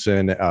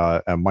Robinson,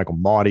 and Michael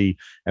Mauti,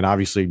 and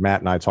obviously Matt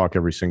and I talk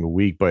every single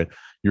week. But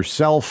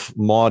yourself,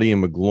 Mauti,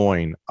 and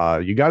McGloin,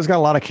 you guys got a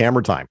lot of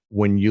camera time.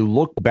 When you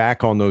look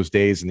back on those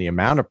days and the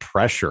amount of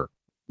pressure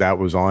that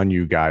was on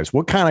you guys,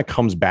 what kind of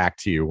comes back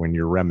to you when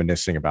you're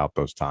reminiscing about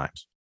those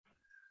times?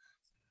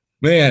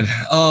 Man,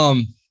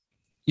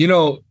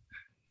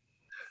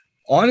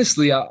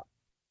 honestly,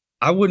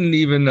 I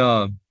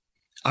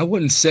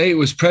wouldn't say it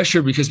was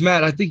pressure, because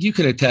Matt, I think you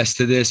can attest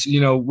to this.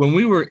 When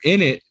we were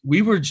in it,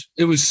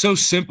 it was so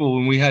simple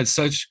when we had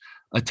such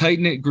a tight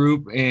knit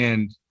group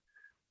and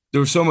there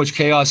was so much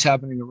chaos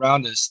happening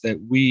around us that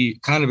we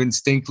kind of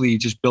instinctively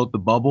just built the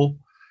bubble.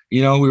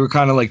 We were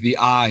kind of like the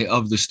eye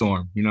of the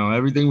storm.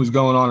 Everything was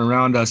going on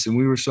around us and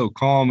we were so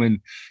calm, and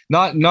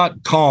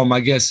not calm, I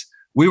guess.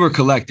 We were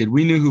collected.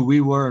 We knew who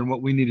we were and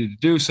what we needed to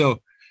do. So,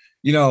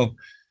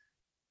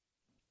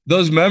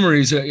 those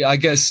memories, I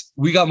guess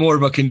we got more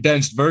of a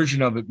condensed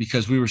version of it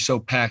because we were so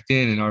packed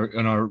in and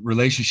our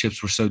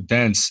relationships were so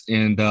dense.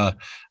 And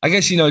I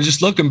guess,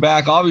 just looking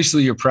back,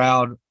 obviously you're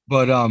proud,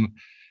 but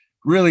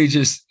really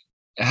just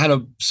had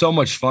so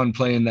much fun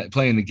playing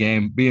the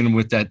game, being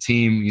with that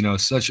team,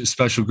 such a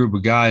special group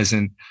of guys.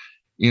 And,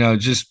 I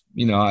guess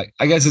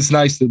it's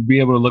nice to be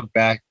able to look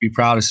back, be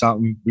proud of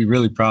something, be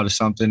really proud of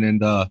something.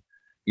 And,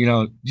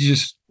 it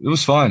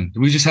was fun.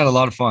 We just had a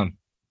lot of fun.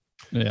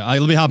 Yeah,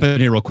 let me hop in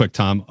here real quick,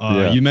 Tom.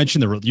 You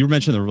mentioned the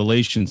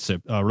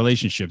relationships,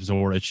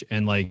 Zordich,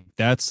 and like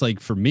that's like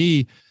for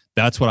me,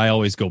 that's what I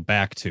always go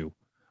back to.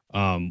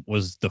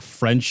 Was the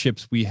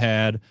friendships we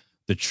had,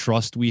 the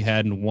trust we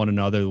had in one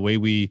another, the way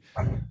we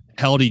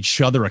held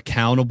each other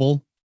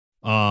accountable,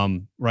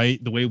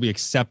 right? The way we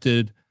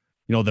accepted,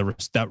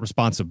 that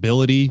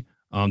responsibility,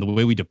 the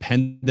way we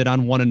depended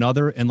on one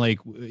another. And like,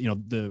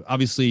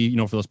 obviously,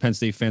 for those Penn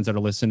State fans that are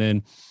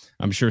listening,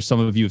 I'm sure some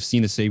of you have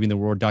seen the Saving the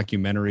World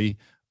documentary.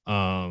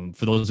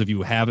 For those of you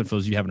who haven't, for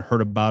those of you who haven't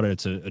heard about it,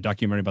 it's a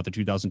documentary about the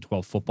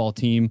 2012 football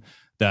team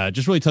that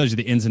just really tells you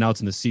the ins and outs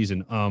in the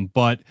season.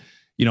 But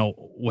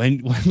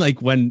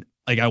when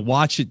I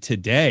watch it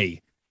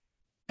today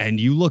and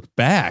you look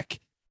back,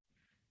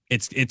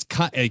 it's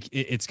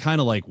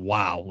kind of like,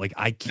 wow, like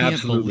I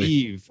can't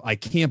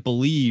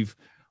believe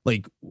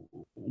like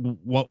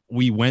what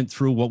we went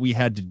through, what we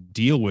had to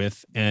deal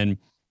with. And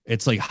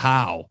it's like,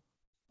 how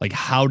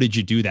did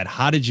you do that?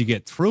 How did you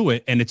get through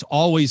it? And it's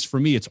always, for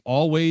me, it's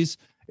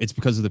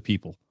because of the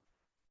people.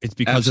 It's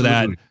because of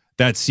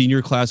that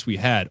senior class we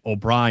had,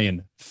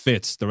 O'Brien,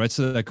 Fitz, the rest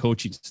of that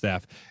coaching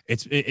staff.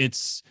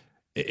 It's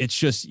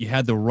just, you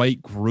had the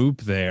right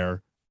group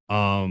there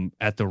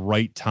at the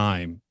right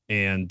time.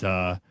 And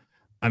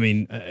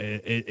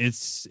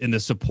it's in the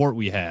support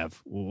we have.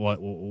 What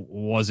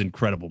was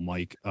incredible,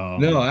 Mike.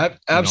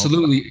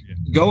 Absolutely.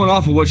 Going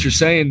off of what you're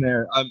saying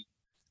there,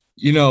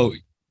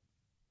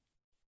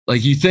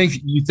 like you think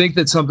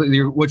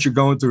that what you're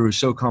going through is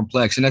so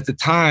complex. And at the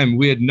time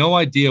we had no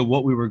idea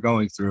what we were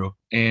going through,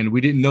 and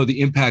we didn't know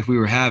the impact we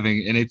were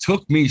having. And it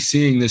took me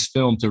seeing this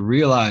film to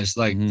realize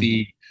like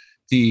the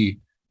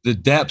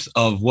depth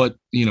of what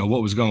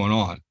was going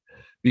on,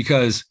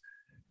 because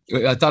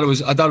I thought it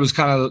was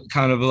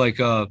kind of like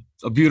a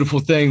beautiful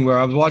thing where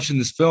I was watching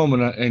this film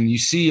and you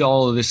see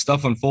all of this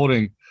stuff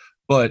unfolding.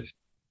 But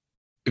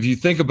if you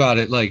think about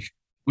it, like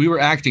we were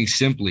acting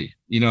simply,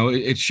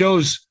 it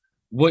shows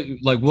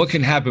what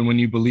can happen when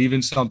you believe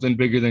in something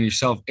bigger than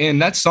yourself.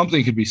 And that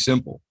something could be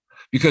simple,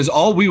 because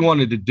all we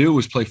wanted to do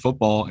was play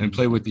football and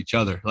play with each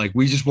other. Like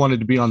we just wanted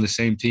to be on the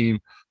same team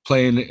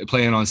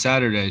playing on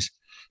Saturdays.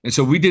 And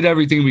so we did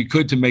everything we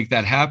could to make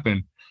that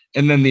happen.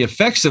 And then the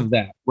effects of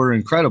that were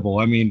incredible.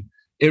 I mean,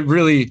 it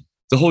really,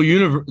 the whole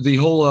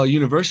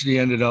university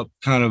ended up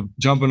kind of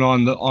jumping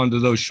onto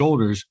those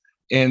shoulders.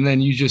 And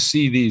then you just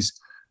see these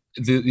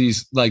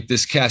like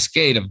this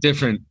cascade of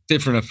different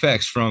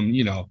effects from,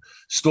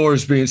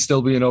 stores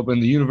still being open,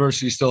 the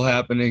university still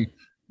happening.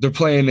 They're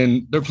playing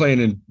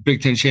in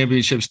Big Ten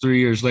championships 3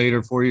 years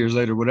later, 4 years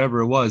later, whatever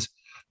it was.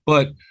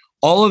 But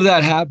all of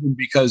that happened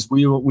because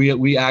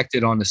we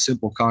acted on the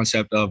simple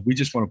concept of, we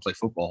just want to play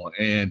football.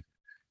 And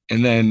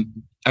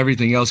then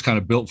everything else kind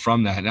of built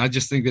from that. And I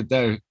just think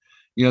that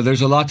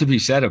there's a lot to be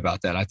said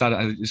about that. I thought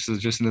this was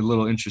just a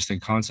little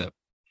interesting concept.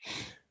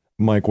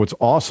 Mike, what's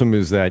awesome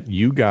is that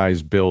you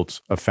guys built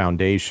a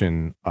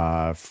foundation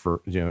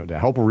to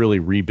help really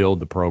rebuild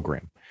the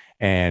program.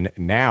 And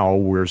now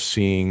we're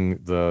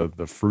seeing the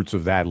fruits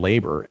of that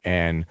labor.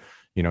 And,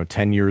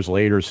 10 years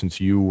later, since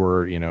you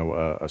were,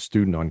 a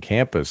student on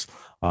campus,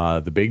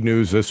 the big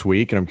news this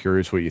week, and I'm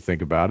curious what you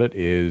think about it,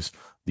 is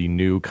the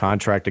new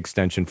contract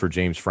extension for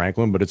James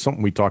Franklin. But it's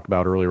something we talked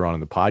about earlier on in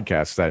the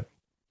podcast, that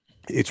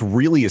it's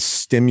really a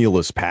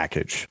stimulus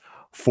package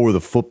for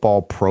the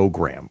football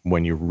program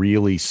when you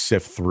really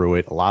sift through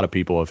it. A lot of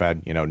people have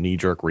had,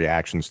 knee-jerk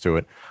reactions to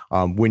it.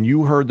 When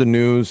you heard the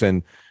news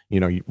and,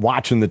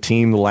 watching the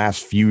team the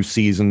last few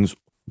seasons,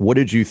 what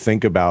did you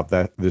think about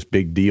this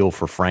big deal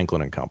for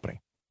Franklin and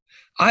company?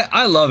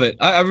 I love it.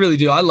 I really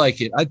do. I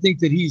like it. I think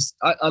that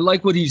I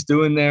like what he's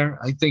doing there.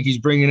 I think he's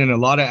bringing in a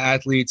lot of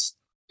athletes.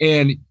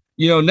 And,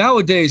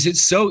 nowadays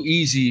it's so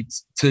easy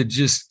to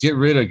just get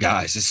rid of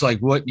guys. It's like,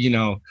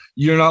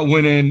 you're not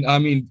winning. I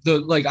mean,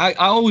 I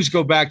always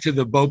go back to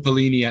the Bo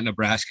Pelini at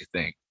Nebraska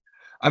thing.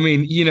 I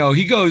mean,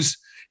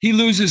 he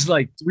loses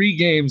like 3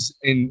 games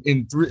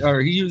in 3,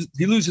 or he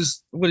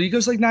loses, he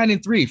goes like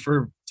 9-3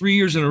 for 3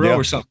 years in a row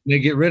or something. They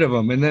get rid of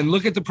him. And then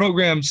look at the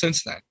program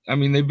since then. I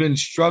mean, they've been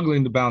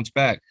struggling to bounce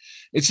back.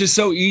 It's just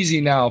so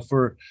easy now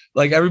for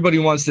like, everybody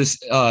wants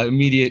this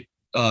immediate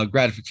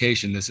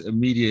gratification, this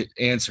immediate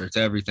answer to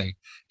everything.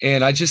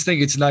 And I just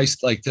think it's nice,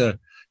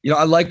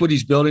 I like what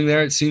he's building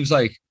there. It seems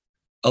like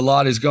a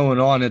lot is going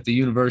on at the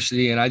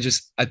university. And I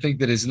think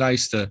that it's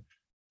nice to,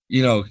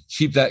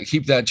 keep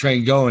that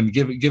train going,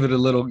 give it a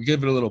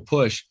little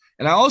push.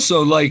 And I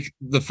also like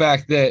the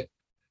fact that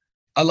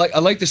I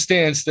like the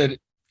stance that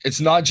it's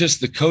not just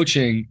the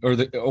coaching or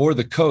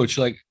the coach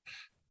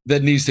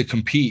that needs to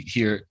compete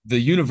here. The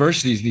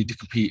universities need to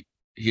compete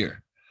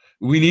here.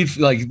 We need,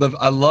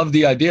 I love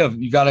the idea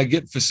of, you got to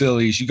get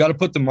facilities. You got to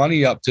put the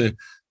money up to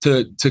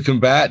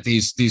combat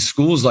these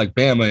schools like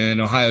Bama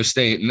and Ohio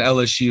State and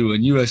LSU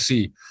and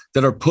USC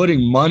that are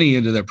putting money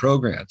into their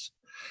programs.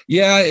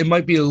 Yeah, it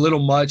might be a little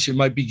much. It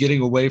might be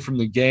getting away from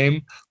the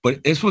game, but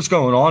it's what's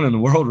going on in the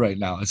world right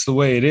now. It's the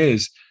way it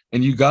is.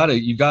 And you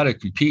gotta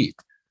compete.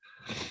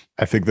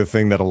 I think the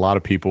thing that a lot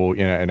of people,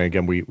 and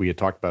again, we had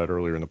talked about it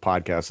earlier in the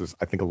podcast, is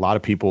I think a lot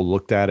of people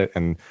looked at it,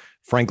 and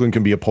Franklin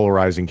can be a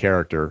polarizing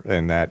character,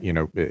 and that,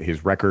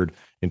 his record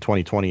in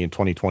 2020 and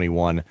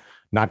 2021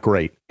 not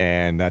great.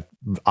 And that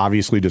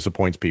obviously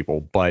disappoints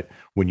people. But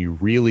when you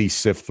really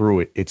sift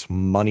through it, it's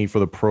money for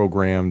the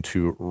program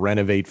to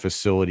renovate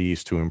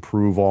facilities, to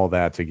improve all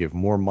that, to give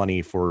more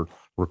money for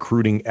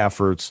recruiting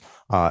efforts.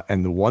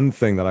 And the one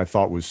thing that I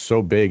thought was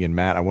so big, and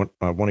Matt, I want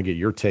to get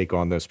your take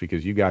on this,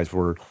 because you guys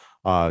were,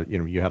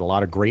 you had a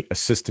lot of great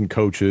assistant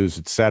coaches,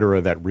 et cetera,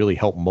 that really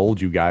helped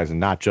mold you guys, and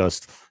not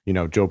just,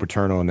 Joe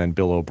Paterno and then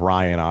Bill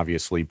O'Brien,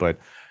 obviously, but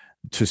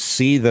to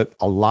see that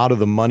a lot of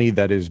the money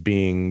that is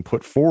being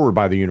put forward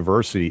by the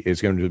university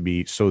is going to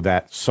be so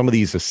that some of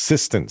these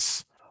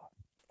assistants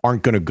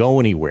aren't going to go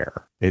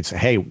anywhere. It's,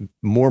 hey,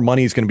 more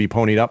money is going to be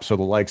ponied up. So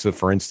the likes of,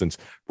 for instance,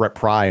 Brett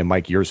Pry and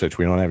Mike Yursich,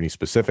 we don't have any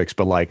specifics,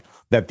 but like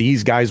that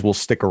these guys will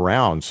stick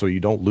around so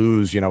you don't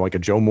lose, like a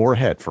Joe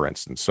Moorhead, for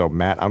instance. So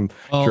Matt, I'm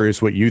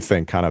curious what you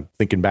think, kind of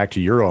thinking back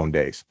to your own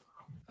days.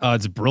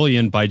 It's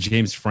brilliant by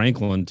James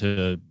Franklin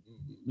to,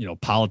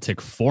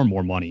 politic for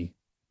more money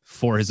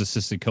for his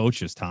assistant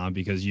coaches, Tom,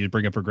 because you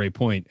bring up a great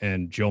point,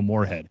 and Joe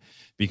Moorhead,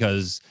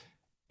 because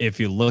if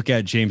you look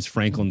at James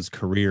Franklin's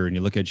career and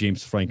you look at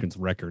James Franklin's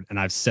record, and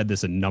I've said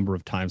this a number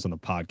of times on the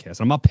podcast,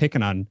 I'm not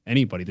picking on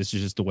anybody. This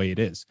is just the way it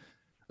is,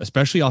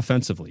 especially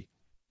offensively.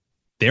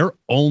 They're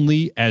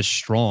only as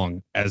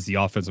strong as the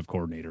offensive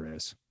coordinator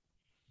is.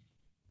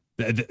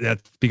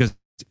 That's because,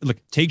 look,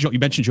 you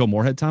mentioned Joe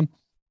Moorhead, Tom.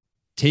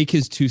 Take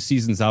his 2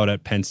 seasons out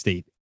at Penn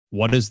State.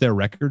 What is their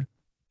record?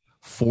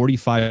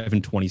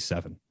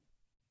 45-27.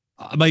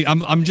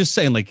 I'm just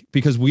saying, like,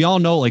 because we all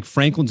know, like,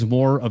 Franklin's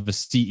more of a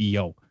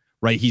CEO.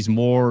 Right. He's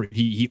more,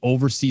 he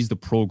oversees the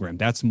program.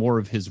 That's more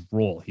of his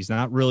role. He's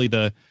not really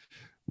the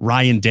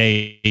Ryan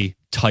Day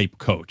type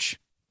coach.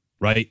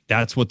 Right.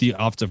 That's what the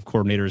offensive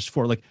coordinator is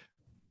for. Like,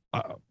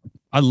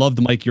 I love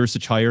the Mike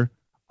Yursich hire.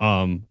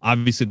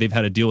 Obviously, they've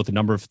had to deal with a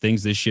number of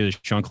things this year: the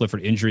Sean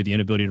Clifford injury, the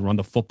inability to run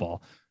the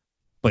football.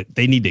 But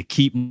they need to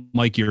keep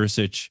Mike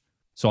Yursich.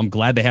 So I'm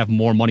glad they have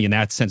more money in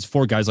that sense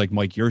for guys like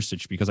Mike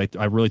Yursich, because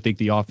I really think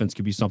the offense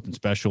could be something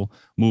special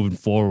moving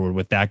forward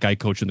with that guy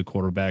coaching the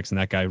quarterbacks and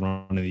that guy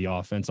running the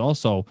offense.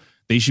 Also,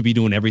 they should be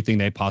doing everything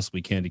they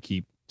possibly can to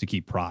keep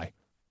Pry.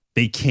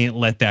 They can't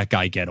let that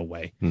guy get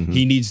away. Mm-hmm.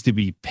 He needs to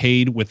be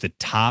paid with the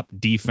top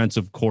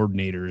defensive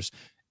coordinators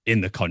in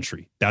the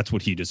country. That's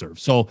what he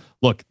deserves. So,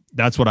 look,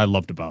 that's what I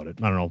loved about it.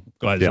 I don't know.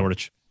 Go ahead,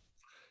 Zordich.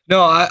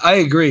 No, I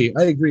agree.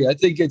 I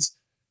think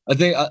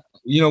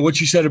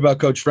what you said about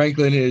Coach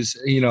Franklin is,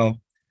 even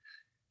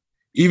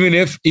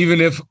if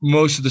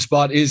most of the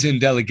spot is in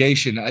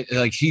delegation,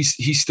 he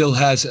still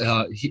has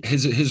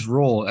his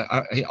role.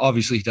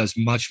 Obviously, he does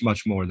much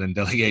more than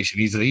delegation.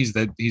 He's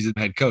the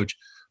head coach,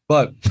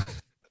 but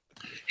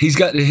he's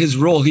got his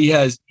role. He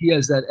has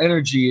that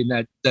energy,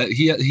 and that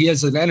he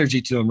has an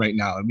energy to him right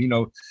now. I mean,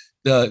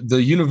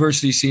 the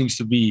university seems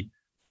to be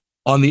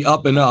on the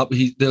up and up.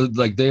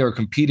 They are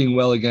competing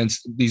well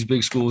against these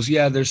big schools.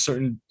 Yeah, there's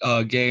certain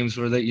games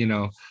where they,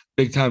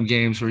 big time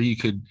games where you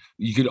could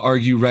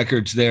argue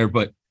records there,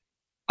 but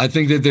I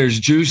think that there's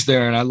juice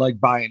there, and I like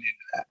buying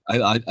into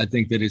that. I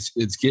think that it's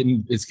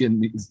getting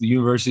the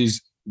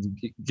university's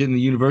getting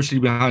the university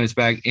behind its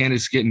back, and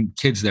it's getting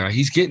kids there.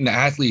 He's getting the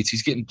athletes,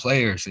 he's getting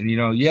players, and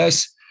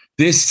yes,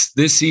 this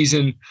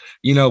season,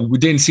 we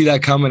didn't see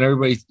that coming.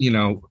 Everybody,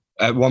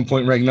 at one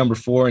point ranked number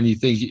 4, and you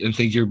think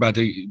you're about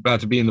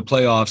to be in the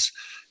playoffs,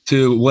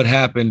 to what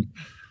happened.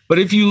 But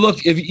if you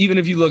look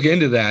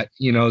into that,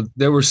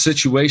 there were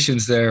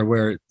situations there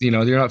where,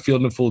 they're not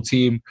fielding a full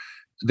team.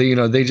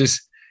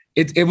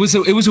 It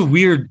was a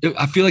weird,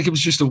 I feel like it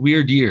was just a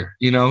weird year,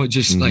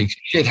 just mm-hmm. like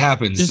shit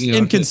happens. Just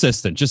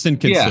inconsistent.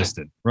 Yeah,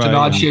 right? An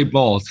odd shaped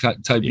ball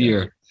type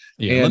year.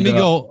 Yeah. And, let me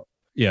go.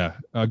 Yeah.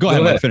 Go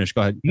ahead. Finish.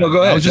 Go ahead. No,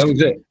 go ahead.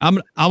 I'm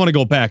going to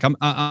go back. I'm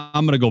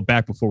going to go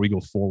back before we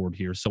go forward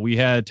here. So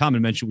Tom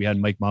had mentioned we had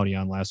Mike Mauti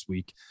on last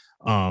week.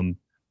 And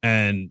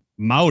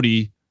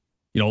Mauti,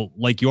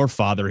 like your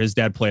father, his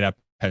dad played at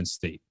Penn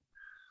State.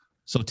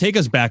 So take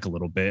us back a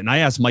little bit. And I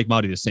asked Mike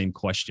Mauti the same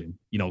question,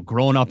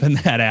 growing up in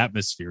that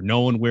atmosphere,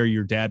 knowing where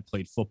your dad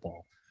played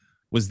football,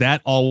 was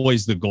that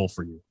always the goal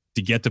for you,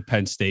 to get to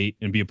Penn State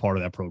and be a part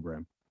of that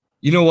program?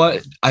 You know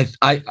what? I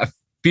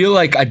feel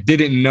like I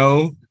didn't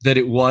know that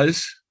it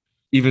was,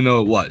 even though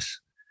it was.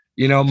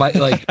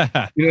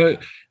 The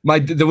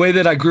way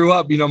that I grew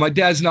up, my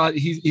dad's not,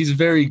 he's a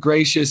very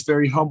gracious,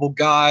 very humble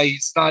guy. He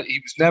was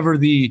never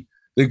the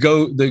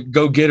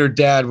go-getter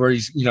dad where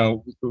he's,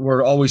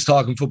 we're always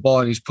talking football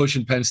and he's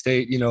pushing Penn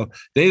State.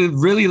 They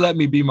really let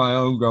me be my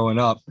own growing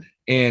up.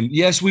 And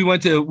yes, we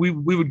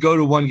would go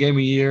to one game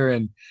a year,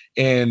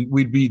 and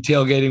we'd be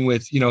tailgating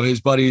with,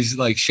 his buddies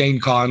like Shane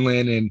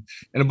Conlon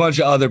and a bunch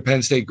of other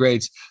Penn State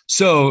greats.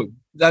 So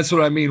that's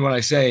what I mean when I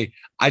say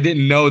I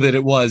didn't know that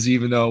it was,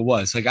 even though it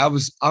was. Like,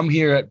 I'm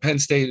here at Penn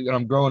State and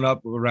I'm growing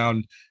up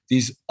around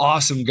these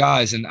awesome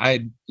guys, and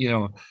I,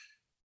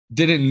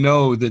 didn't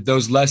know that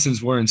those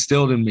lessons were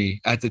instilled in me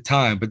at the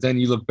time. But then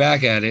you look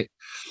back at it,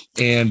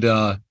 and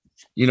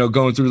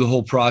going through the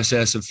whole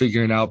process of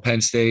figuring out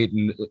Penn State,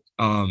 and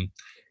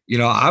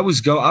I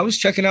was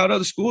checking out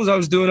other schools. I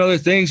was doing other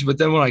things. But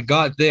then when I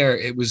got there,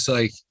 it was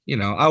like,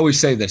 I always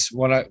say this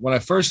when I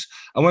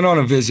went on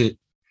a visit,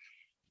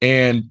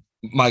 and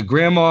my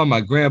grandma,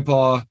 my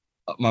grandpa,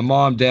 my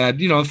mom, dad,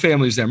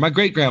 family's there. My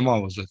great grandma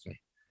was with me,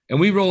 and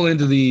we roll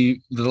into the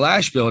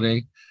Lash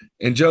building,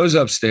 and Joe's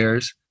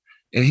upstairs,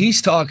 and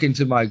he's talking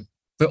to my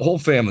whole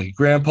family,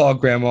 grandpa,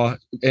 grandma,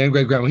 and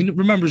great grandma. He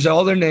remembers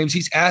all their names.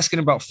 He's asking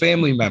about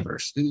family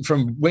members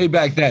from way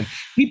back then.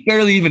 He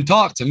barely even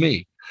talked to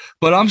me,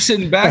 but I'm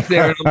sitting back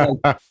there, and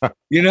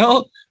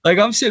I'm like,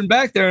 I'm sitting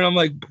back there, and I'm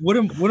like, what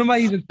am I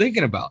even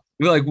thinking about?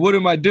 Like, what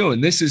am I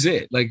doing? This is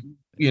it. Like,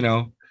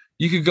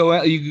 you could go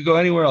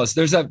anywhere else.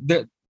 There's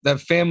that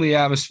family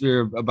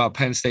atmosphere about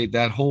Penn State,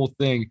 that whole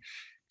thing.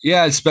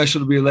 Yeah, it's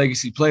special to be a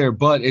legacy player,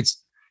 but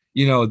it's,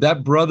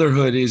 that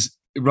brotherhood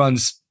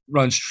runs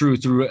true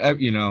through,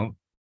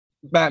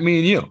 Matt, me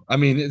and you. I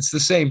mean, it's the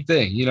same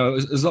thing,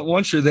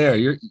 once you're there,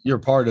 you're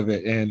part of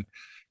it. And,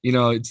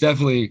 it's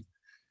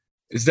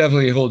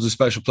definitely holds a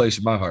special place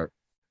in my heart.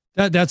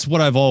 That's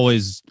what I've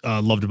always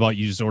loved about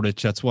you,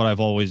 Zordich. That's what I've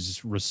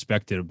always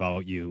respected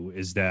about you,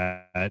 is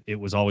that it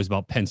was always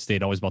about Penn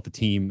State, always about the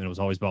team, and it was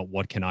always about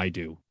what can I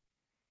do?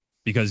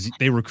 Because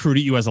they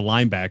recruited you as a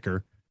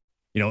linebacker,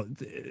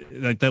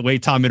 like the way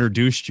Tom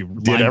introduced you,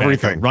 did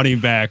everything, running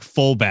back,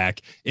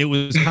 fullback. It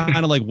was kind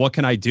of like, what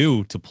can I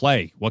do to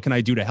play? What can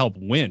I do to help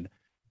win?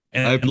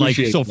 And I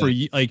appreciate so for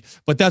you,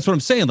 but that's what I'm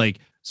saying.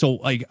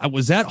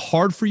 Was that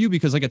hard for you?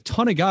 Because a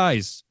ton of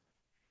guys,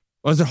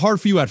 was it hard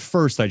for you at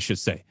first? I should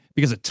say,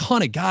 because a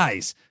ton of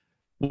guys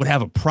would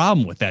have a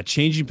problem with that,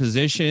 changing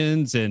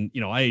positions and,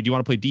 hey, do you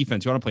want to play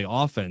defense? Do you want to play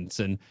offense?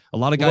 And a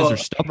lot of guys are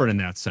stubborn in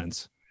that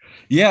sense.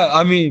 Yeah.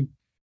 I mean,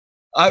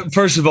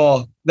 first of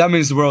all, that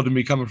means the world to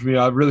me coming from you.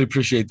 I really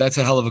appreciate it. That's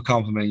a hell of a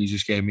compliment you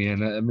just gave me.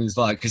 And it means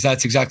a lot, because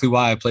that's exactly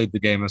why I played the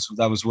game.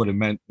 That was what it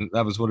meant.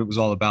 That was what it was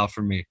all about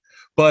for me.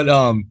 But,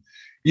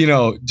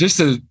 just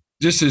as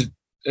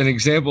an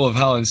example of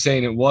how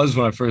insane it was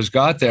when I first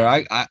got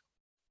there,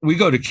 we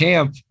go to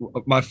camp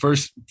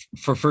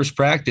for first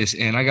practice,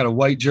 and I got a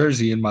white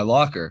jersey in my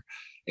locker,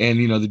 and,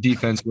 the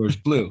defense wears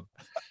blue.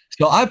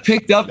 So I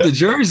picked up the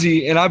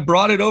jersey and I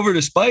brought it over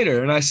to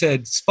Spider, and I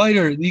said,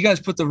 Spider, you guys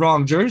put the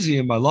wrong jersey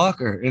in my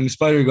locker. And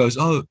Spider goes,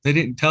 oh, they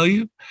didn't tell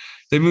you?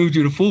 They moved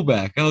you to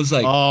fullback. I was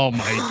like, oh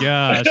my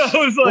gosh. I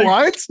was like,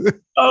 what?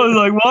 I was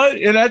like, what?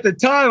 And at the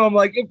time, I'm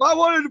like, if I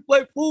wanted to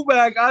play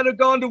fullback, I'd have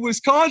gone to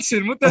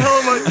Wisconsin. What the hell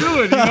am I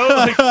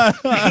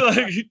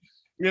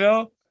doing?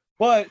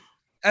 But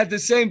at the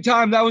same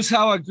time, that was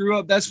how I grew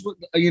up. That's what,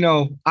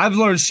 I've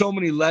learned so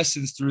many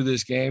lessons through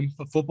this game.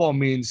 Football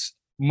means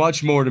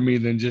much more to me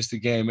than just a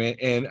game.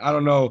 And I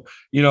don't know,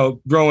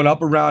 growing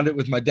up around it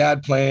with my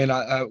dad playing,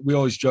 we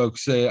always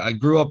say I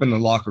grew up in the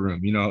locker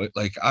room,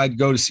 like I'd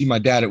go to see my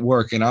dad at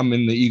work, and I'm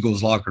in the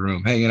Eagles locker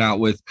room hanging out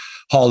with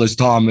Hollis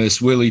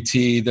Thomas, Willie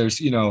T. There's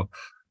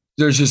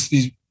just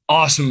these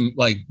awesome,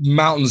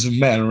 mountains of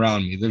men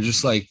around me. They're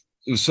just it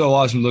was so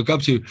awesome to look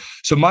up to.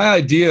 So my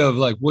idea of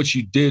what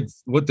you did,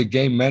 what the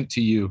game meant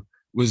to you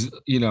was,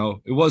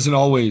 it wasn't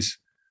always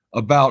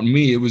about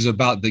me. It was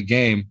about the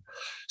game.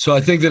 So I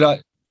think that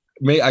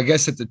I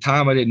guess at the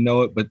time I didn't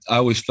know it, but I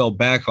always fell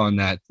back on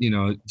that,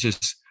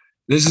 just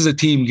this is a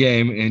team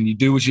game and you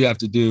do what you have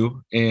to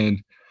do.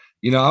 And,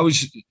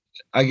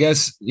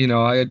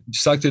 I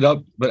sucked it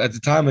up, but at the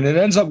time, and it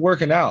ends up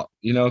working out,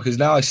 because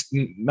now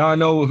I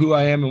know who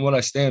I am and what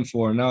I stand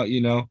for now,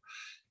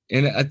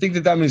 and I think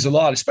that means a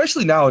lot,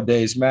 especially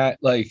nowadays, Matt.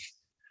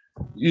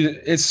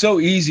 It's so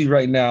easy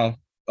right now,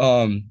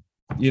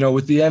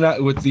 with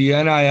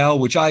the NIL,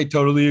 which I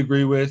totally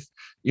agree with.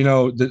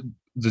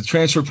 The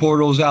transfer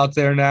portals out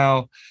there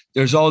now.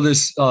 There's all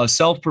this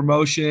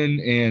self-promotion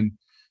and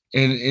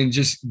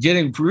just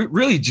getting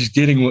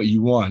what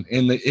you want,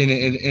 and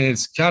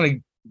it's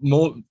kind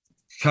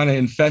of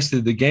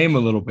infested the game a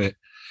little bit.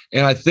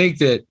 And I think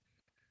that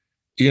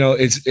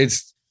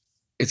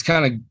it's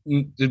kind of,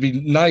 it'd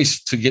be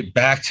nice to get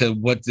back to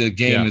what the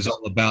game is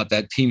all about,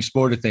 that team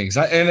sport of things.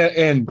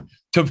 And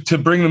to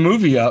bring the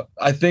movie up,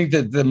 I think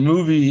that the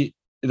movie,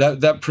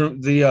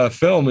 the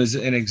film is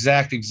an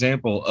exact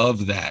example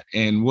of that.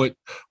 And what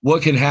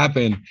can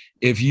happen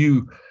if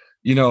you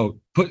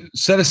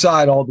set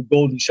aside all the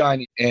gold and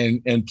shiny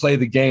and play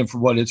the game for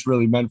what it's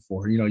really meant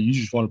for. You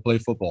just want to play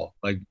football.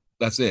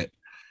 That's it.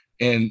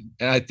 And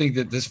I think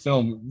that this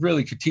film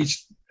really could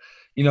teach,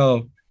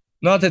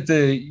 not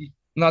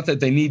that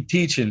they need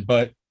teaching,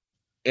 but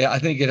I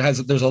think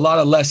there's a lot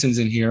of lessons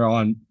in here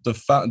on the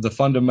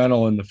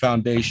fundamental and the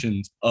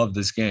foundations of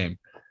this game.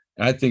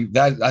 And I think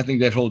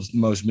that holds the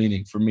most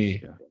meaning for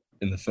me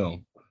in the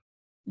film.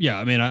 Yeah.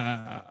 I mean,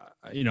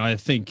 I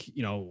think,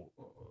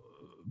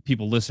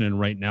 people listening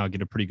right now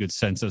get a pretty good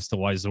sense as to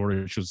why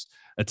Zordich was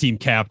a team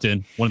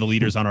captain, one of the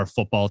leaders on our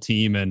football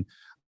team, and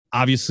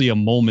obviously a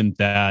moment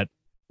that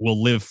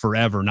will live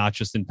forever, not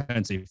just in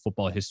Penn State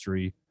football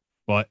history,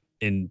 but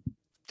in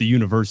the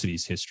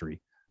university's history,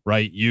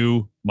 right?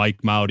 You,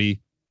 Mike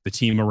Mauti, the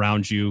team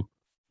around you,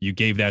 you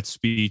gave that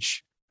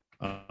speech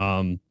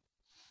in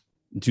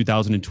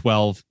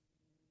 2012.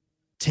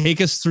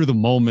 take us through the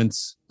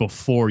moments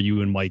before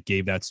you and Mike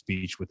gave that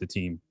speech with the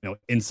team,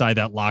 inside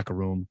that locker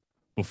room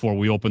before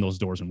we opened those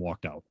doors and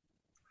walked out.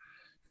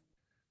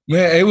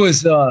 Man, it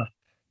was that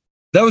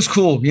was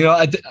cool.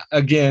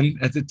 Again,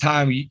 at the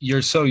time,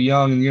 you're so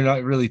young and you're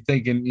not really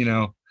thinking,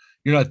 you're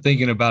not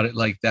thinking about it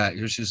like that.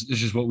 It's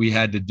just what we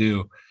had to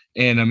do.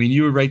 And I mean,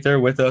 you were right there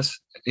with us.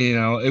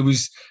 It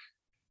was.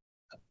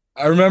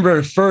 I remember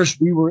at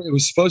first it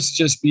was supposed to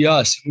just be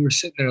us. We were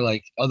sitting there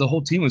like, the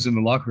whole team was in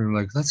the locker room.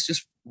 Like,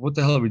 what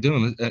the hell are we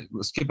doing?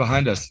 Let's get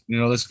behind us.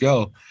 Let's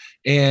go.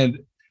 And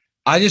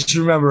I just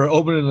remember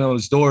opening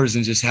those doors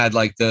and just had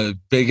like the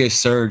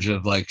biggest surge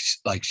of like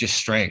just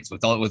strength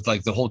with all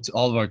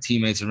of our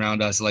teammates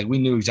around us. Like we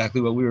knew exactly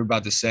what we were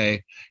about to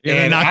say. You're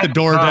gonna knock the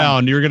door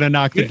down. You're gonna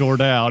knock the door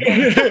down.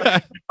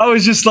 I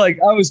was just like,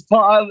 I was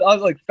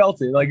like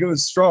felt it, like it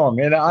was strong.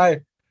 And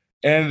I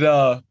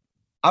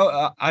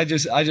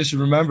just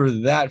remember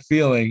that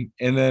feeling.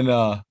 And then,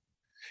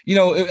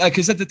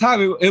 because at the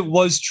time it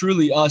was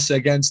truly us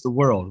against the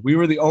world. We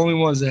were the only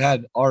ones that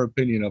had our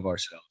opinion of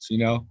ourselves,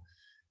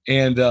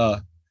 and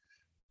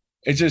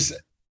it just,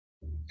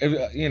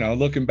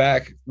 looking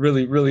back,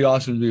 really, really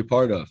awesome to be a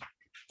part of.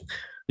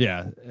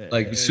 Yeah.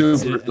 Like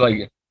super,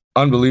 like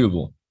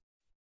unbelievable.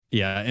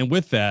 Yeah. And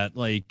with that,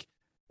 like,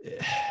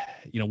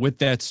 with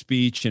that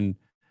speech and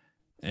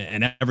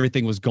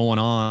everything was going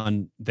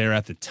on there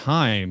at the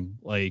time,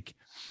 like,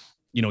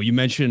 you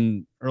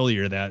mentioned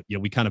earlier that,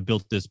 we kind of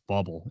built this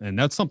bubble, and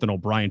that's something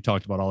O'Brien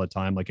talked about all the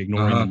time, like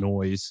ignoring the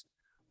noise,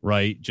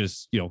 right?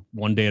 Just,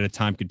 one day at a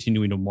time,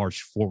 continuing to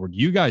march forward.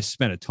 You guys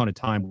spent a ton of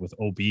time with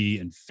OB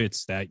and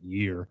Fitz that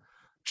year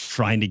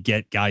trying to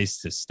get guys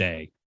to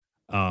stay.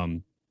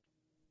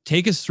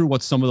 Take us through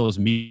what some of those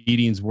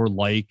meetings were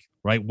like,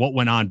 right? What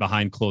went on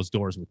behind closed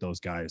doors with those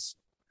guys?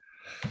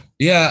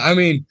 Yeah. I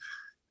mean,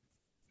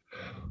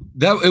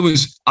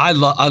 I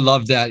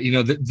love that.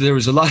 There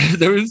was a lot,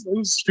 it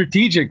was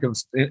strategic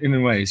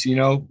in ways,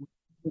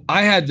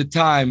 I had the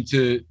time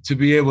to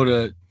be able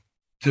to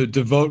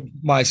devote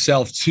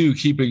myself to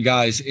keeping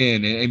guys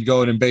in and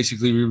going and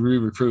basically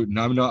re-recruiting.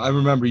 I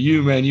remember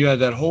you, man, you had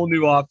that whole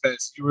new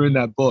offense. You were in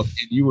that book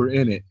and you were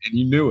in it and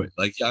you knew it.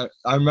 Like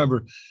I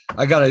remember,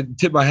 I got to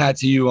tip my hat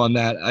to you on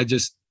that.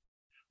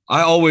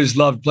 I always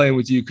loved playing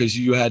with you because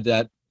you had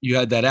that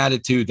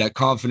attitude, that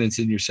confidence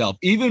in yourself,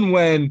 even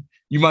when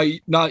you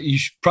might not,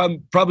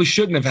 probably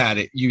shouldn't have had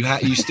it. You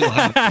still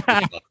have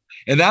it.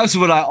 And that's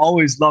what I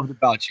always loved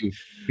about you,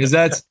 because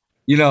that's,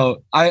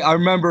 I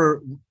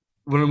remember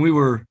when we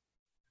were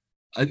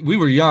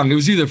young, it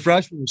was either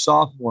freshman or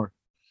sophomore.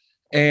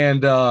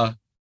 And I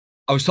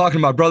was talking to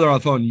my brother on the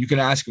phone. You can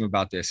ask him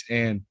about this.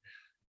 And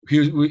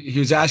he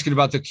was asking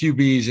about the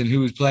QBs and who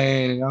was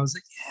playing. And I was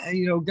like,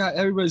 yeah,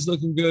 everybody's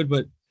looking good.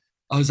 But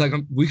I was like,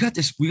 we got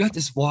this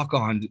walk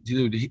on,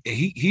 dude.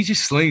 He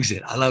just slings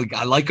it. I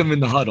like him in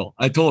the huddle.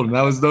 I told him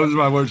those are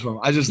my words for him.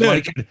 I just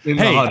like him in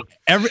the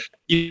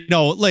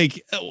huddle.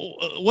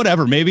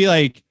 Whatever.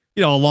 Maybe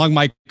along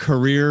my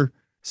career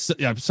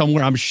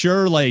somewhere, I'm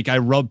sure I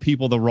rubbed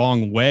people the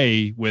wrong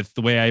way with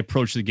the way I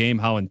approached the game,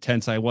 how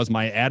intense I was,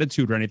 my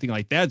attitude or anything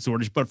like that,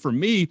 Zordich. But for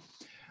me,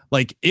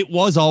 it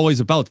was always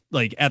about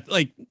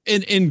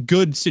in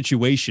good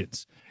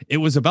situations, it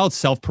was about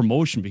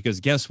self-promotion, because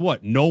guess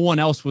what? No one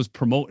else was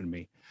promoting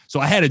me. So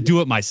I had to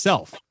do it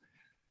myself.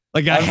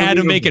 I had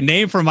to make a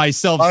name for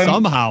myself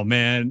somehow,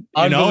 man.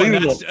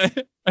 Unbelievable.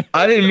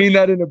 I didn't mean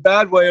that in a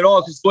bad way at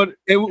all. Because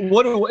it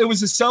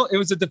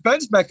was a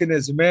defense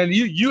mechanism, man.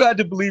 You had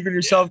to believe in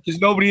yourself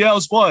because nobody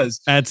else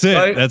was. That's it.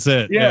 Right? That's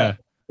it. Yeah.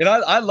 And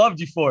I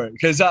loved you for it,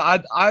 because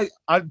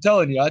I'm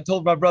telling you, I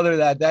told my brother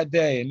that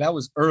day, and that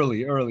was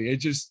early. It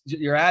just,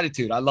 your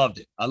attitude, I loved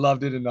it. I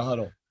loved it in the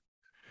huddle.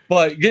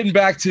 But getting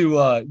back to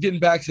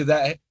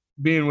that,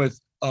 being with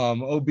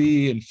OB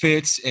and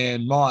Fitz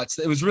and Motts,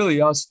 it was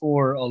really us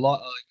for a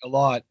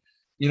lot.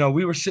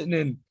 We were sitting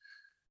in.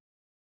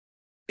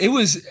 It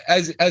was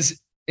as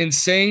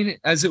insane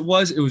as it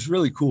was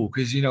really cool,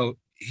 because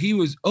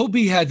OB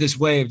had this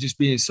way of just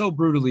being so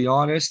brutally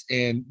honest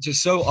and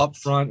just so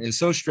upfront and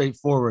so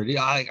straightforward.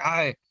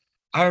 I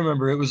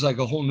remember it was like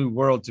a whole new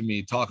world to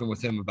me talking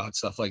with him about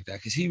stuff like that,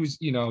 because he was,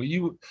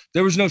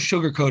 there was no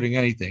sugarcoating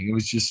anything. It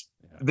was just,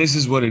 this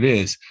is what it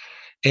is.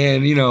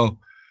 And,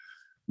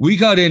 we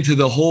got into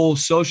the whole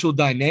social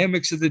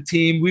dynamics of the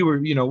team. We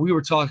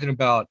were talking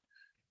about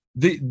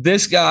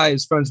this guy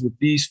is friends with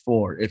these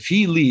four. If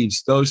he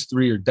leaves, those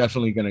three are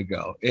definitely going to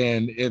go.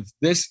 And if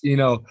this, we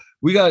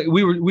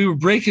were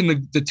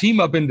breaking the team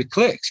up into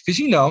cliques,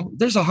 because,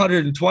 there's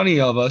 120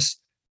 of us.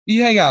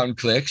 You hang out in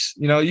cliques,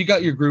 you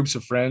got your groups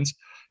of friends.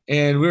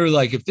 And we were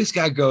like, if this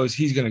guy goes,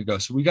 he's going to go.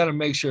 So we got to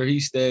make sure he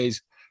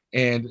stays.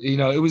 And,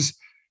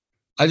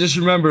 I just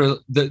remember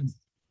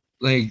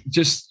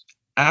just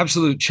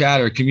absolute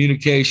chatter,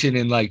 communication,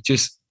 and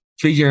just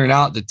figuring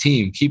out the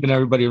team, keeping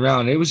everybody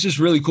around. It was just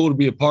really cool to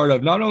be a part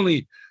of. Not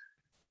only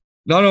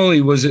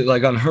was it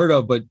unheard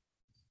of, but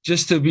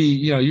just to be,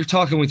 you're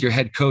talking with your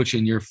head coach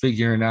and you're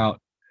figuring out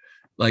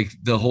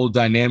the whole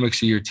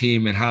dynamics of your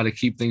team and how to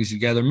keep things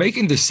together,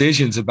 making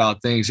decisions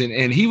about things.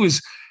 And he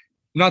was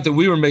not that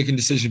we were making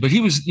decisions, but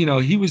he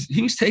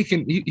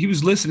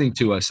was listening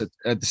to us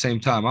at the same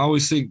time. I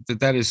always think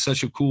that is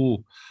such a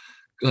cool,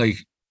 like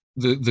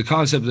the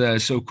concept of that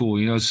is so cool.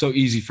 It's so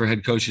easy for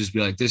head coaches to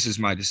be like, this is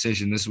my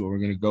decision. This is what we're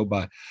going to go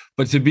by.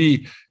 But to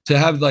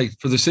have like,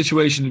 for the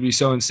situation to be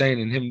so insane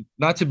and him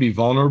not to be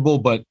vulnerable,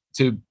 but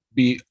to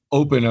be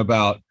open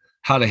about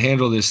how to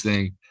handle this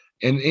thing.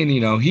 And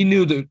he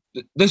knew that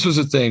this was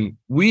a thing.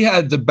 We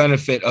had the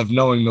benefit of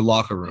knowing the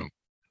locker room.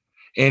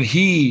 And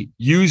he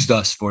used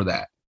us for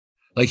that.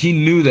 Like he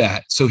knew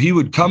that. So he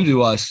would come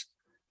to us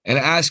and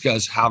ask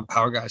us, how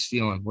are guys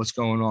feeling? What's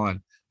going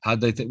on? What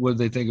did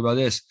they think about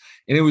this?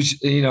 And it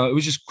was, it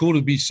was just cool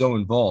to be so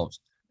involved.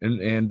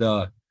 And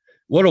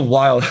what a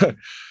wild time.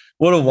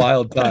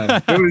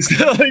 It was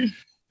like,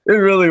 it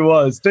really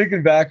was.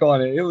 Thinking back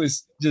on it, it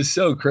was just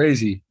so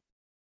crazy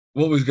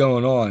what was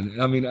going on.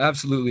 I mean,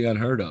 absolutely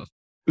unheard of.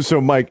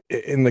 So, Mike,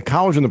 in the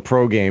college and the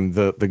pro game,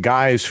 the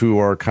guys who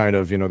are kind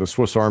of, the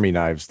Swiss Army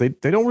knives, they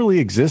don't really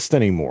exist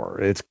anymore.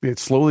 It's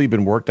slowly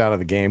been worked out of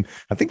the game.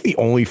 I think the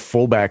only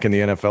fullback in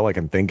the NFL I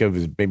can think of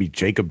is maybe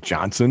Jacob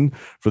Johnson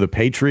for the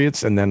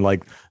Patriots. And then,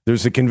 like,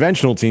 there's the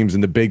conventional teams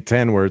in the Big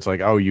Ten where it's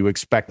like, oh, you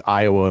expect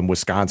Iowa and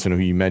Wisconsin, who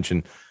you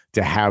mentioned,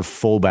 to have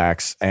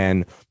fullbacks.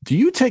 And do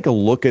you take a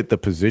look at the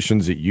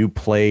positions that you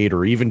played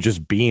or even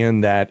just being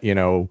that,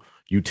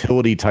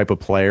 utility type of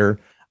player?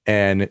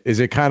 And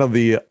is it kind of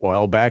the,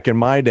 well, back in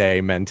my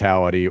day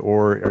mentality,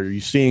 or are you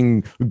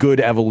seeing good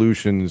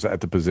evolutions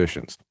at the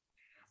positions?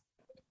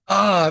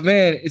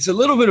 Man, it's a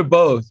little bit of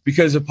both,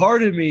 because a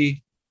part of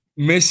me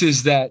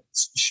misses that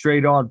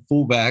straight on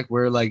fullback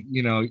where, like,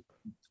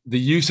 the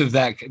use of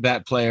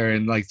that player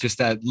and like just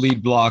that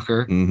lead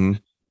blocker and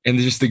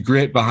just the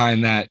grit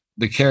behind that,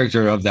 the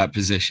character of that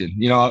position.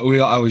 We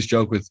always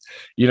joke with,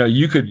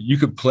 you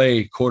could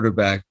play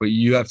quarterback, but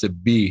you have to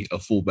be a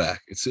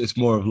fullback. It's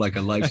more of like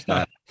a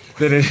lifestyle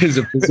than it is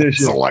a position.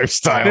 It's a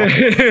lifestyle.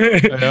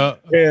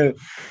 Yeah.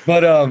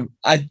 But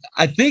I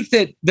think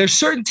that there's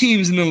certain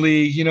teams in the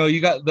league. You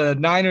got the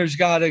Niners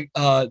got their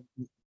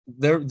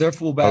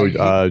fullback.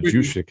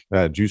 Juszczyk.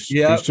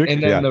 Yeah,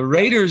 and then the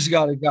Raiders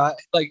got a guy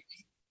like.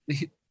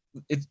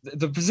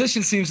 The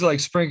position seems to like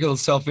sprinkle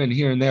itself in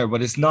here and there,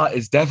 but it's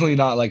definitely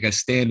not like a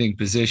standing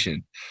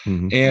position.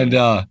 And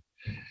that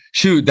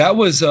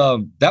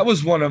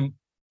was one of,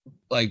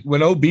 like,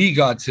 when OB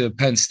got to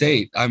Penn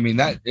State, I mean,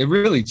 that it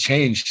really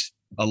changed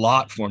a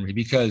lot for me,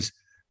 because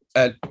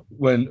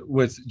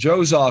with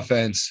Joe's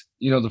offense,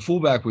 the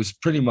fullback was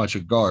pretty much a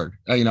guard.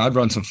 I'd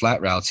run some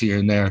flat routes here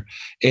and there,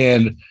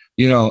 and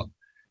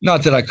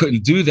not that I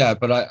couldn't do that,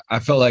 but I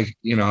felt like,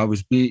 I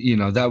was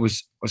that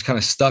was kind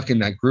of stuck in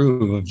that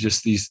groove of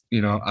just these,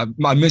 I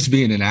miss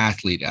being an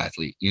athlete,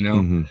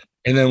 And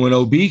then when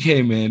OB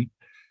came in,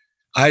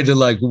 I had to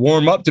like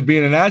warm up to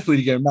being an athlete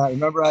again. I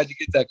remember I had to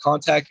get that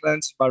contact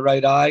lens in my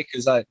right eye,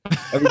 because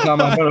every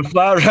time I run a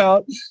flat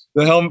route,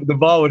 the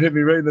ball would hit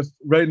me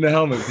right in the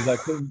helmet, because I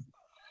couldn't.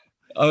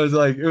 I was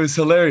like, it was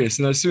hilarious.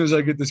 And as soon as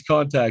I get this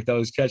contact, I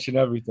was catching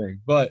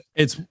everything. But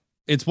it's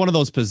one of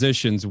those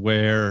positions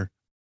where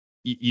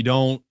you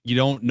don't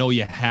know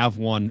you have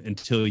one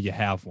until you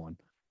have one,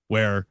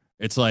 where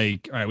it's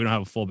like, all right, we don't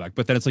have a fullback,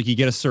 but then it's like you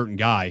get a certain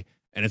guy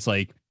and it's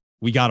like,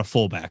 we got a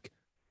fullback,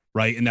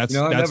 right? And that's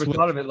I never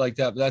thought of it like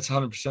that, but that's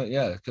 100%.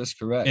 Yeah, that's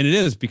correct. And it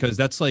is, because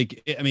that's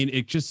like, I mean,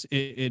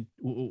 it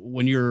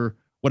when you're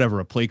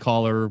whatever, a play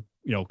caller,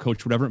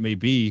 coach, whatever it may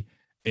be,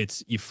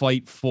 it's you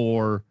fight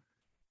for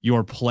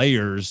your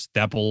players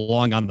that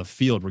belong on the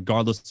field,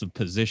 regardless of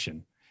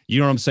position. You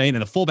know what I'm saying?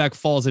 And the fullback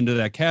falls into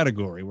that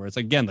category where it's,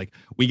 again, like,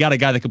 we got a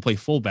guy that can play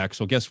fullback.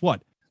 So guess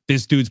what?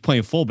 This dude's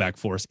playing fullback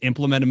for us.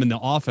 Implement him in the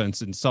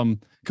offense in some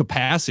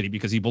capacity,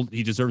 because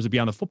he deserves to be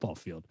on the football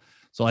field.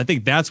 So I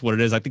think that's what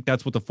it is. I think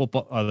that's what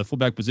the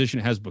fullback position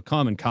has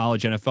become in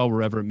college, NFL,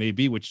 wherever it may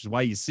be, which is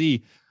why you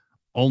see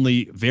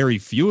only very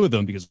few of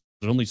them, because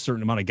there's only a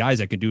certain amount of guys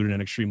that can do it at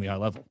an extremely high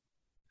level.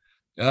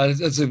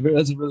 That's a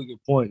really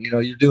good point.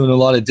 You're doing a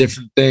lot of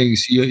different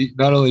things. You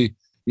not only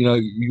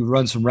you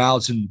run some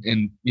routes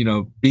and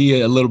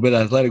be a little bit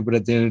athletic, but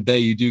at the end of the day,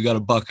 you do got to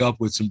buck up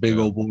with some big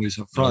old boys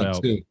up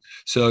front too.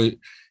 So,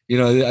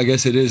 I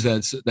guess it is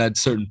that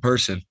certain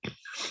person.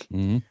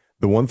 Mm-hmm.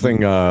 The one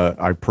thing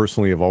I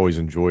personally have always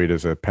enjoyed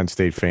as a Penn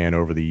State fan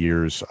over the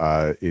years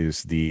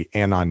is the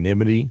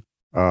anonymity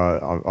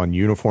on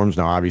uniforms.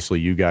 Now, obviously,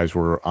 you guys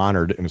were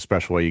honored in a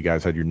special way. You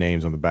guys had your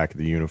names on the back of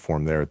the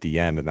uniform there at the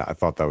end, and I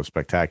thought that was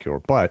spectacular.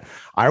 But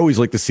I always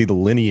like to see the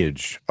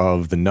lineage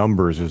of the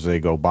numbers as they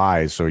go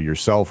by. So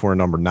yourself were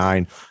number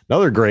 9.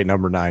 Another great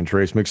number 9,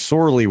 Trace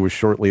McSorley, was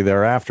shortly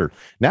thereafter.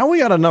 Now we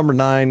got a number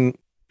 9,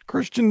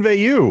 Christian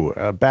Veilleux,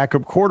 a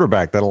backup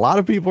quarterback that a lot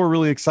of people are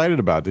really excited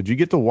about. Did you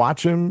get to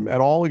watch him at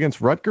all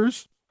against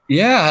Rutgers?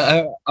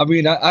 Yeah, I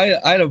mean, I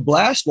had a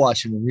blast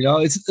watching him.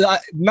 It's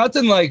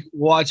nothing like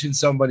watching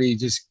somebody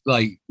just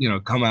like,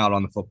 come out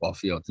on the football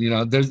field.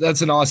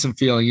 That's an awesome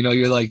feeling.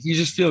 You're like, you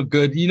just feel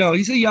good.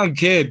 He's a young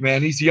kid,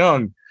 man. He's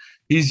young.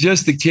 He's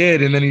just a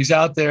kid, and then he's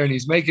out there and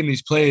he's making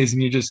these plays,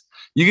 and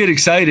you get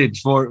excited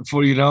for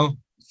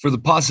for the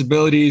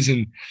possibilities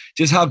and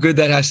just how good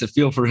that has to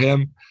feel for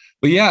him.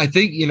 But yeah, I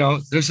think,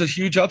 there's a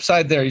huge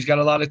upside there. He's got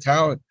a lot of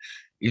talent.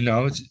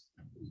 It's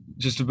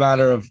just a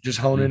matter of just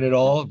honing it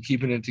all,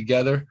 keeping it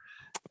together.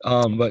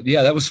 But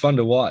yeah, that was fun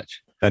to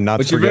watch. And not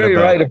but to you're forget very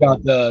about, right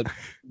about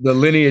the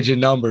lineage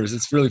and numbers.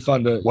 It's really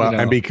fun to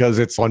and because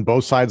it's on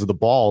both sides of the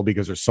ball,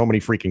 because there's so many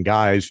freaking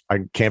guys.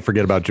 I can't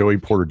forget about Joey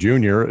Porter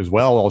Jr. as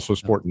well, also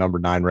sporting number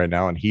 9 right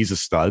now, and he's a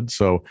stud.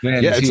 So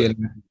Man, yeah,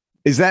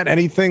 is that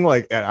anything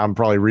like, I'm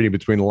probably reading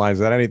between the lines,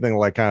 is that anything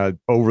like kind of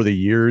over the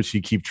years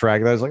you keep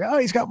track of that? It's like, oh,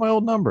 he's got my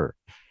old number.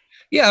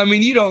 Yeah, I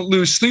mean, you don't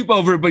lose sleep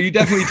over it, but you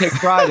definitely take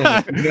pride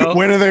in it.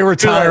 When are they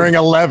retiring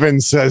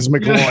 11, says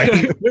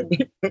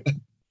McGloin.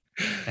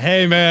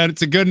 Hey, man,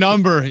 it's a good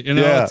number.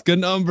 It's a good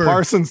number.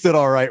 Parsons did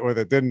all right with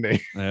it, didn't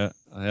he? Yeah.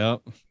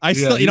 I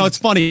still, it's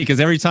funny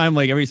because every time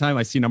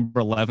I see number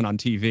 11 on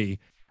TV,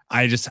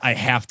 I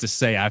have to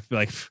say, I feel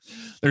like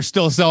they're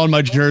still selling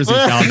my jerseys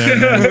down there.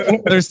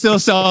 Man. They're still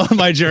selling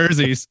my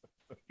jerseys.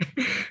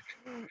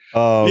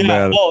 Oh,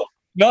 man. Well,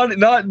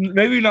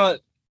 maybe not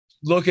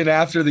looking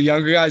after the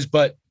younger guys,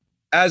 but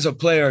as a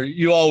player,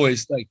 you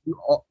always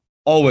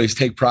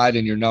take pride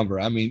in your number.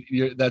 I mean,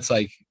 that's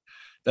like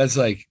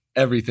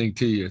everything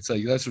to you. It's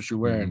like, that's what you're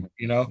wearing,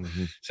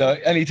 Mm-hmm. So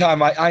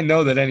anytime I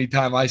know that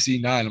anytime I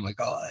see 9, I'm like,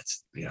 oh, that's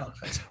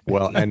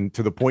well, and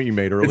to the point you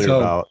made earlier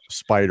about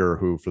Spider,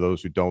 who, for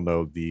those who don't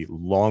know, the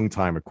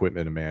longtime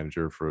equipment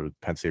manager for the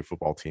Penn State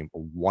football team, a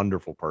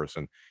wonderful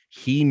person.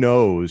 He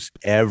knows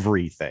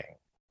everything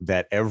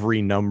that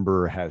every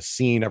number has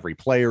seen, every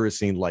player has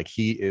seen. Like,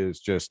 he is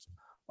just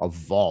a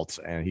vault,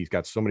 and he's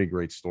got so many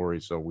great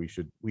stories. So we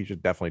should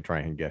definitely try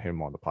and get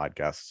him on the podcast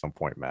at some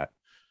point, Matt.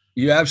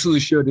 You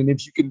absolutely should. And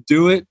if you can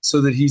do it so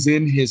that he's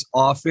in his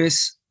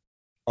office.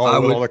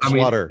 All the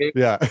clutter.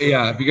 Yeah.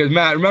 Because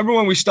Matt, remember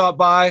when we stopped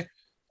by,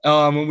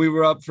 when we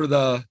were up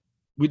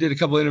we did a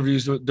couple of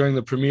interviews during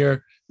the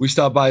premiere. We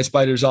stopped by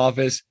Spider's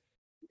office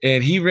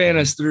and he ran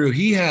us through.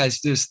 He has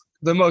just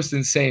the most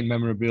insane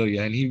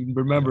memorabilia, and he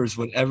remembers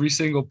what every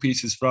single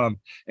piece is from,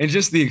 and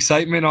just the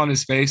excitement on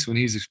his face when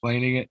he's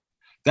explaining it.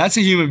 That's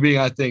a human being.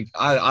 I think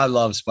I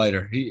love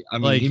Spider.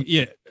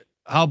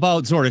 How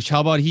about Zordich?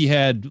 How about he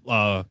had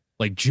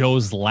like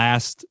Joe's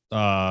last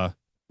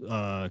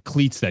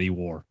cleats that he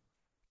wore?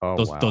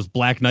 Those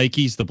black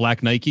Nikes, the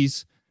black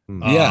Nikes.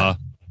 Yeah.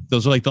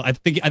 Those are like I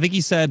think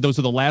he said those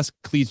are the last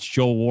cleats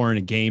Joe wore in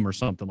a game or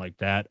something like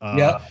that.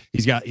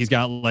 He's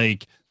got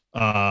like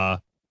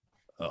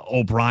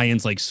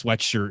O'Brien's like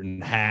sweatshirt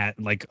and hat,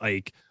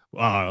 like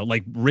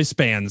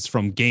wristbands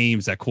from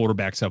games that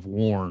quarterbacks have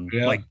worn.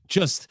 Like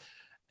just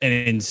an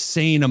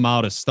insane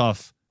amount of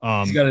stuff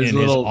in his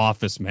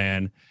office,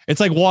 man. It's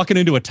like walking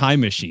into a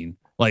time machine.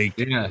 Like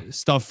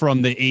stuff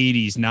from the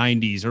 80s,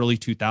 90s, early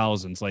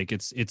 2000s. Like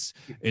it's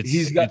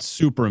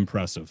super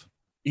impressive.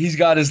 He's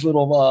got his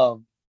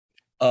little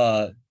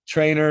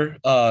trainer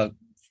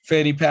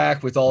fanny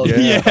pack with all of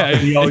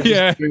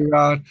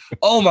around.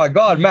 Oh my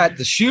God, Matt,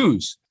 the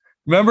shoes.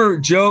 Remember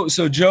Joe?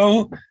 So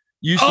Joe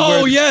used to wear.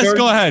 Oh yes,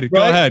 go ahead.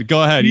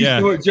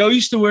 Yeah. Joe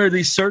used to wear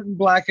these certain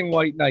black and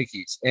white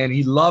Nikes, and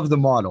he loved the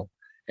model.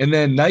 And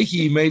then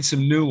Nike made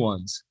some new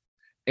ones,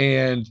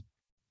 and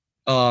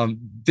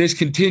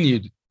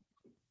discontinued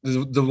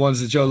the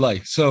ones that Joe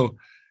liked. So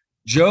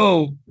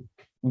Joe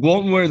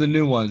won't wear the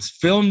new ones.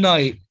 Phil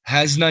Knight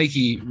has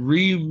Nike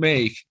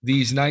remake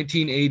these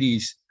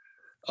 1980s,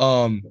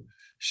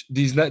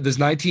 these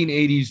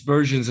 1980s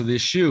versions of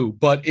this shoe,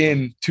 but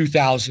in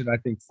 2000, I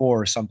think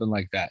 4 or something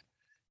like that.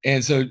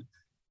 And so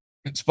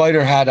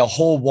Spider had a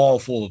whole wall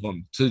full of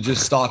them to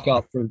just stock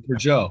up for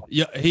Joe.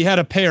 Yeah, he had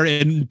a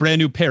brand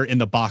new pair in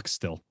the box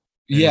still.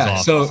 Yeah,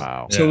 so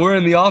we're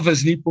in the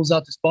office and he pulls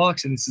out this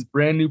box and it's this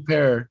brand new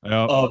pair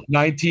of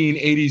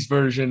 1980s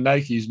version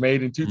Nikes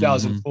made in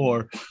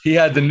 2004. He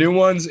had the new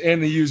ones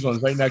and the used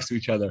ones right next to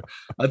each other.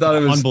 I thought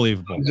it was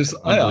unbelievable. Just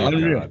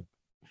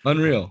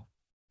unreal.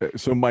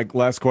 So, Mike,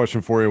 last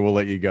question for you. We'll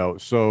let you go.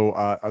 So,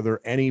 are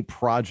there any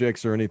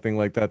projects or anything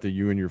like that that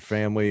you and your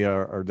family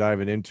are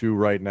diving into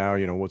right now?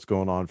 You know, what's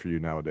going on for you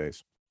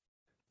nowadays?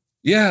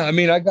 Yeah, I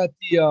mean, I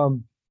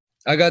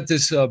got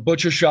this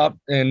butcher shop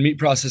and meat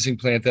processing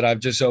plant that I've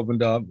just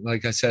opened up.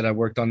 Like I said, I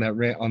worked on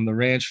that on the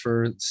ranch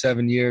for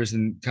 7 years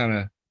and kind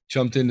of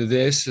jumped into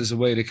this as a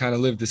way to kind of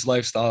live this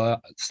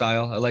lifestyle.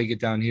 I like it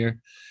down here.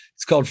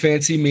 It's called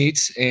Fancy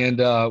Meats, and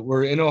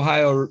we're in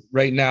Ohio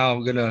right now.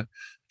 We're gonna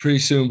pretty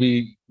soon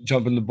be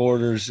jumping the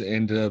borders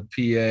into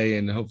PA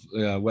and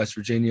hopefully West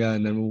Virginia,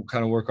 and then we'll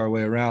kind of work our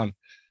way around.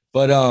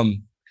 But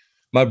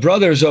my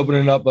brother is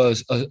opening up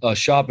a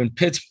shop in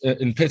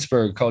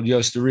Pittsburgh called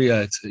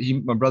Yosteria.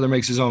 My brother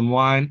makes his own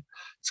wine.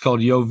 It's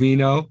called Yo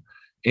Vino,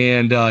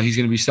 and he's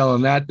going to be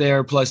selling that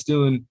there, plus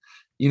doing,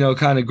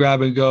 kind of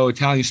grab and go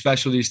Italian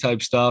specialties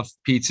type stuff,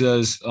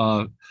 pizzas,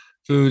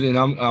 food. And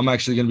I'm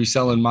actually going to be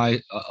selling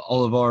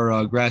all of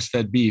our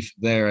grass-fed beef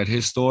there at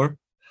his store.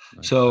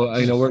 So,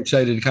 we're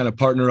excited to kind of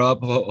partner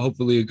up.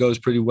 Hopefully it goes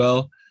pretty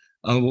well.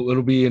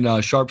 It'll be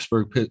in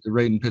Sharpsburg,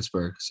 right in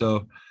Pittsburgh.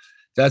 So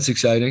that's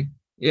exciting.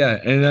 Yeah.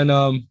 And then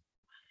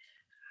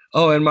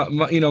Oh, and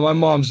my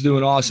mom's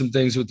doing awesome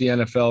things with the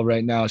NFL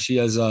right now. She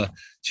does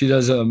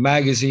a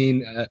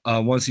magazine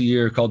once a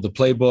year called The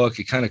Playbook.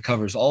 It kind of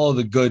covers all of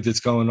the good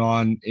that's going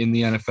on in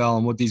the NFL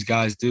and what these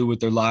guys do with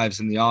their lives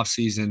in the off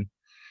season.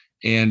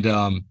 And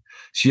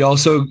she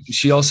also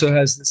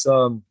has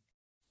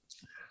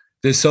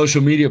this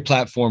social media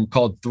platform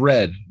called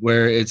Thread,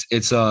 where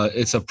it's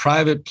a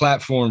private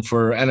platform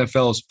for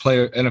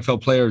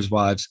NFL players'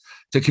 wives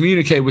to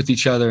communicate with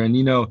each other and,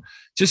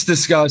 just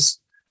discuss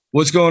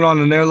what's going on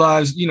in their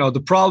lives,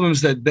 the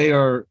problems that they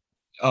are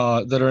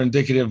that are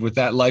indicative with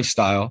that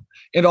lifestyle,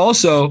 and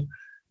also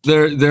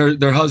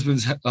their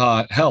husband's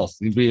health,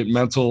 be it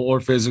mental or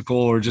physical,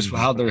 or just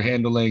how they're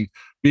handling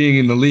being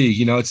in the league.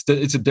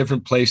 It's a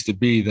different place to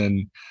be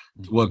than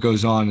what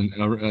goes on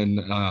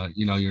in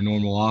your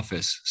normal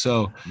office.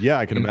 So yeah,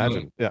 I can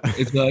imagine. Yeah,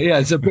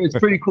 it's a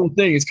pretty cool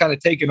thing. It's kind of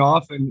taken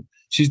off, and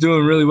she's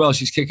doing really well.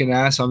 She's kicking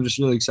ass. I'm just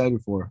really excited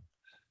for her.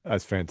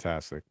 That's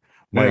fantastic.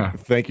 Mike,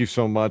 Thank you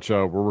so much.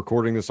 We're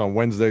recording this on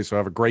Wednesday, so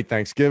have a great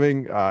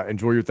Thanksgiving.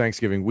 Enjoy your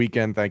Thanksgiving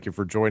weekend. Thank you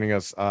for joining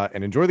us,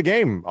 and enjoy the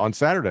game on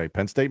Saturday,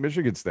 Penn State,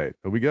 Michigan State.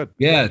 It'll be good.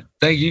 Yeah,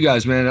 thank you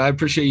guys, man. I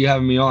appreciate you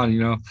having me on.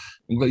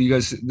 I'm glad you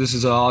guys, this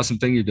is an awesome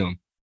thing you're doing.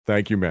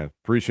 Thank you, man.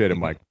 Appreciate it,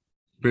 Mike.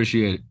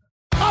 Appreciate it.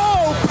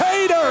 Oh,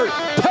 pay dirt!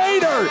 Pay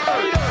dirt!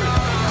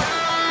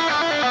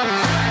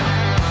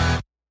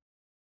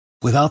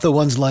 Without the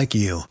ones like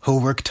you,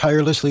 who work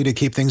tirelessly to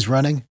keep things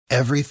running,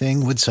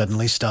 everything would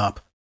suddenly stop.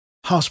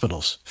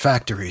 Hospitals,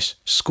 factories,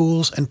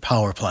 schools, and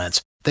power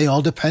plants, they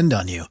all depend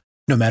on you.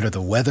 No matter the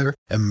weather,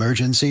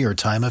 emergency, or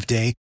time of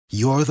day,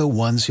 you're the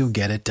ones who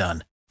get it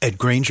done. At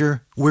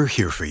Grainger, we're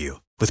here for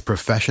you with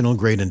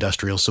professional-grade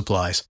industrial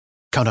supplies.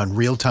 Count on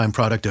real-time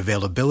product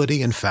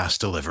availability and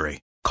fast delivery.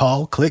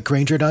 Call,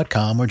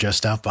 clickgrainger.com, or just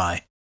stop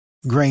by.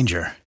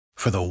 Grainger,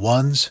 for the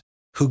ones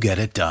who get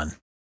it done.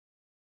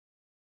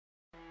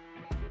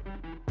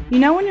 You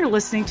know when you're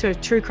listening to a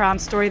true crime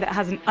story that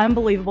has an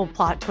unbelievable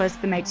plot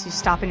twist that makes you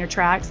stop in your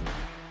tracks?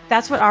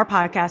 That's what our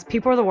podcast,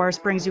 People Are the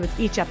Worst, brings you with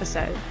each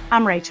episode.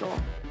 I'm Rachel.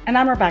 And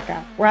I'm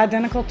Rebecca. We're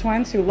identical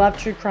twins who love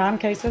true crime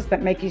cases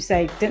that make you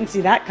say, didn't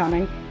see that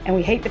coming, and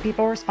we hate the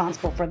people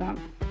responsible for them.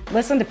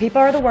 Listen to People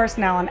Are the Worst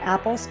now on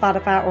Apple,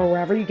 Spotify, or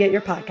wherever you get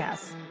your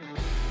podcasts.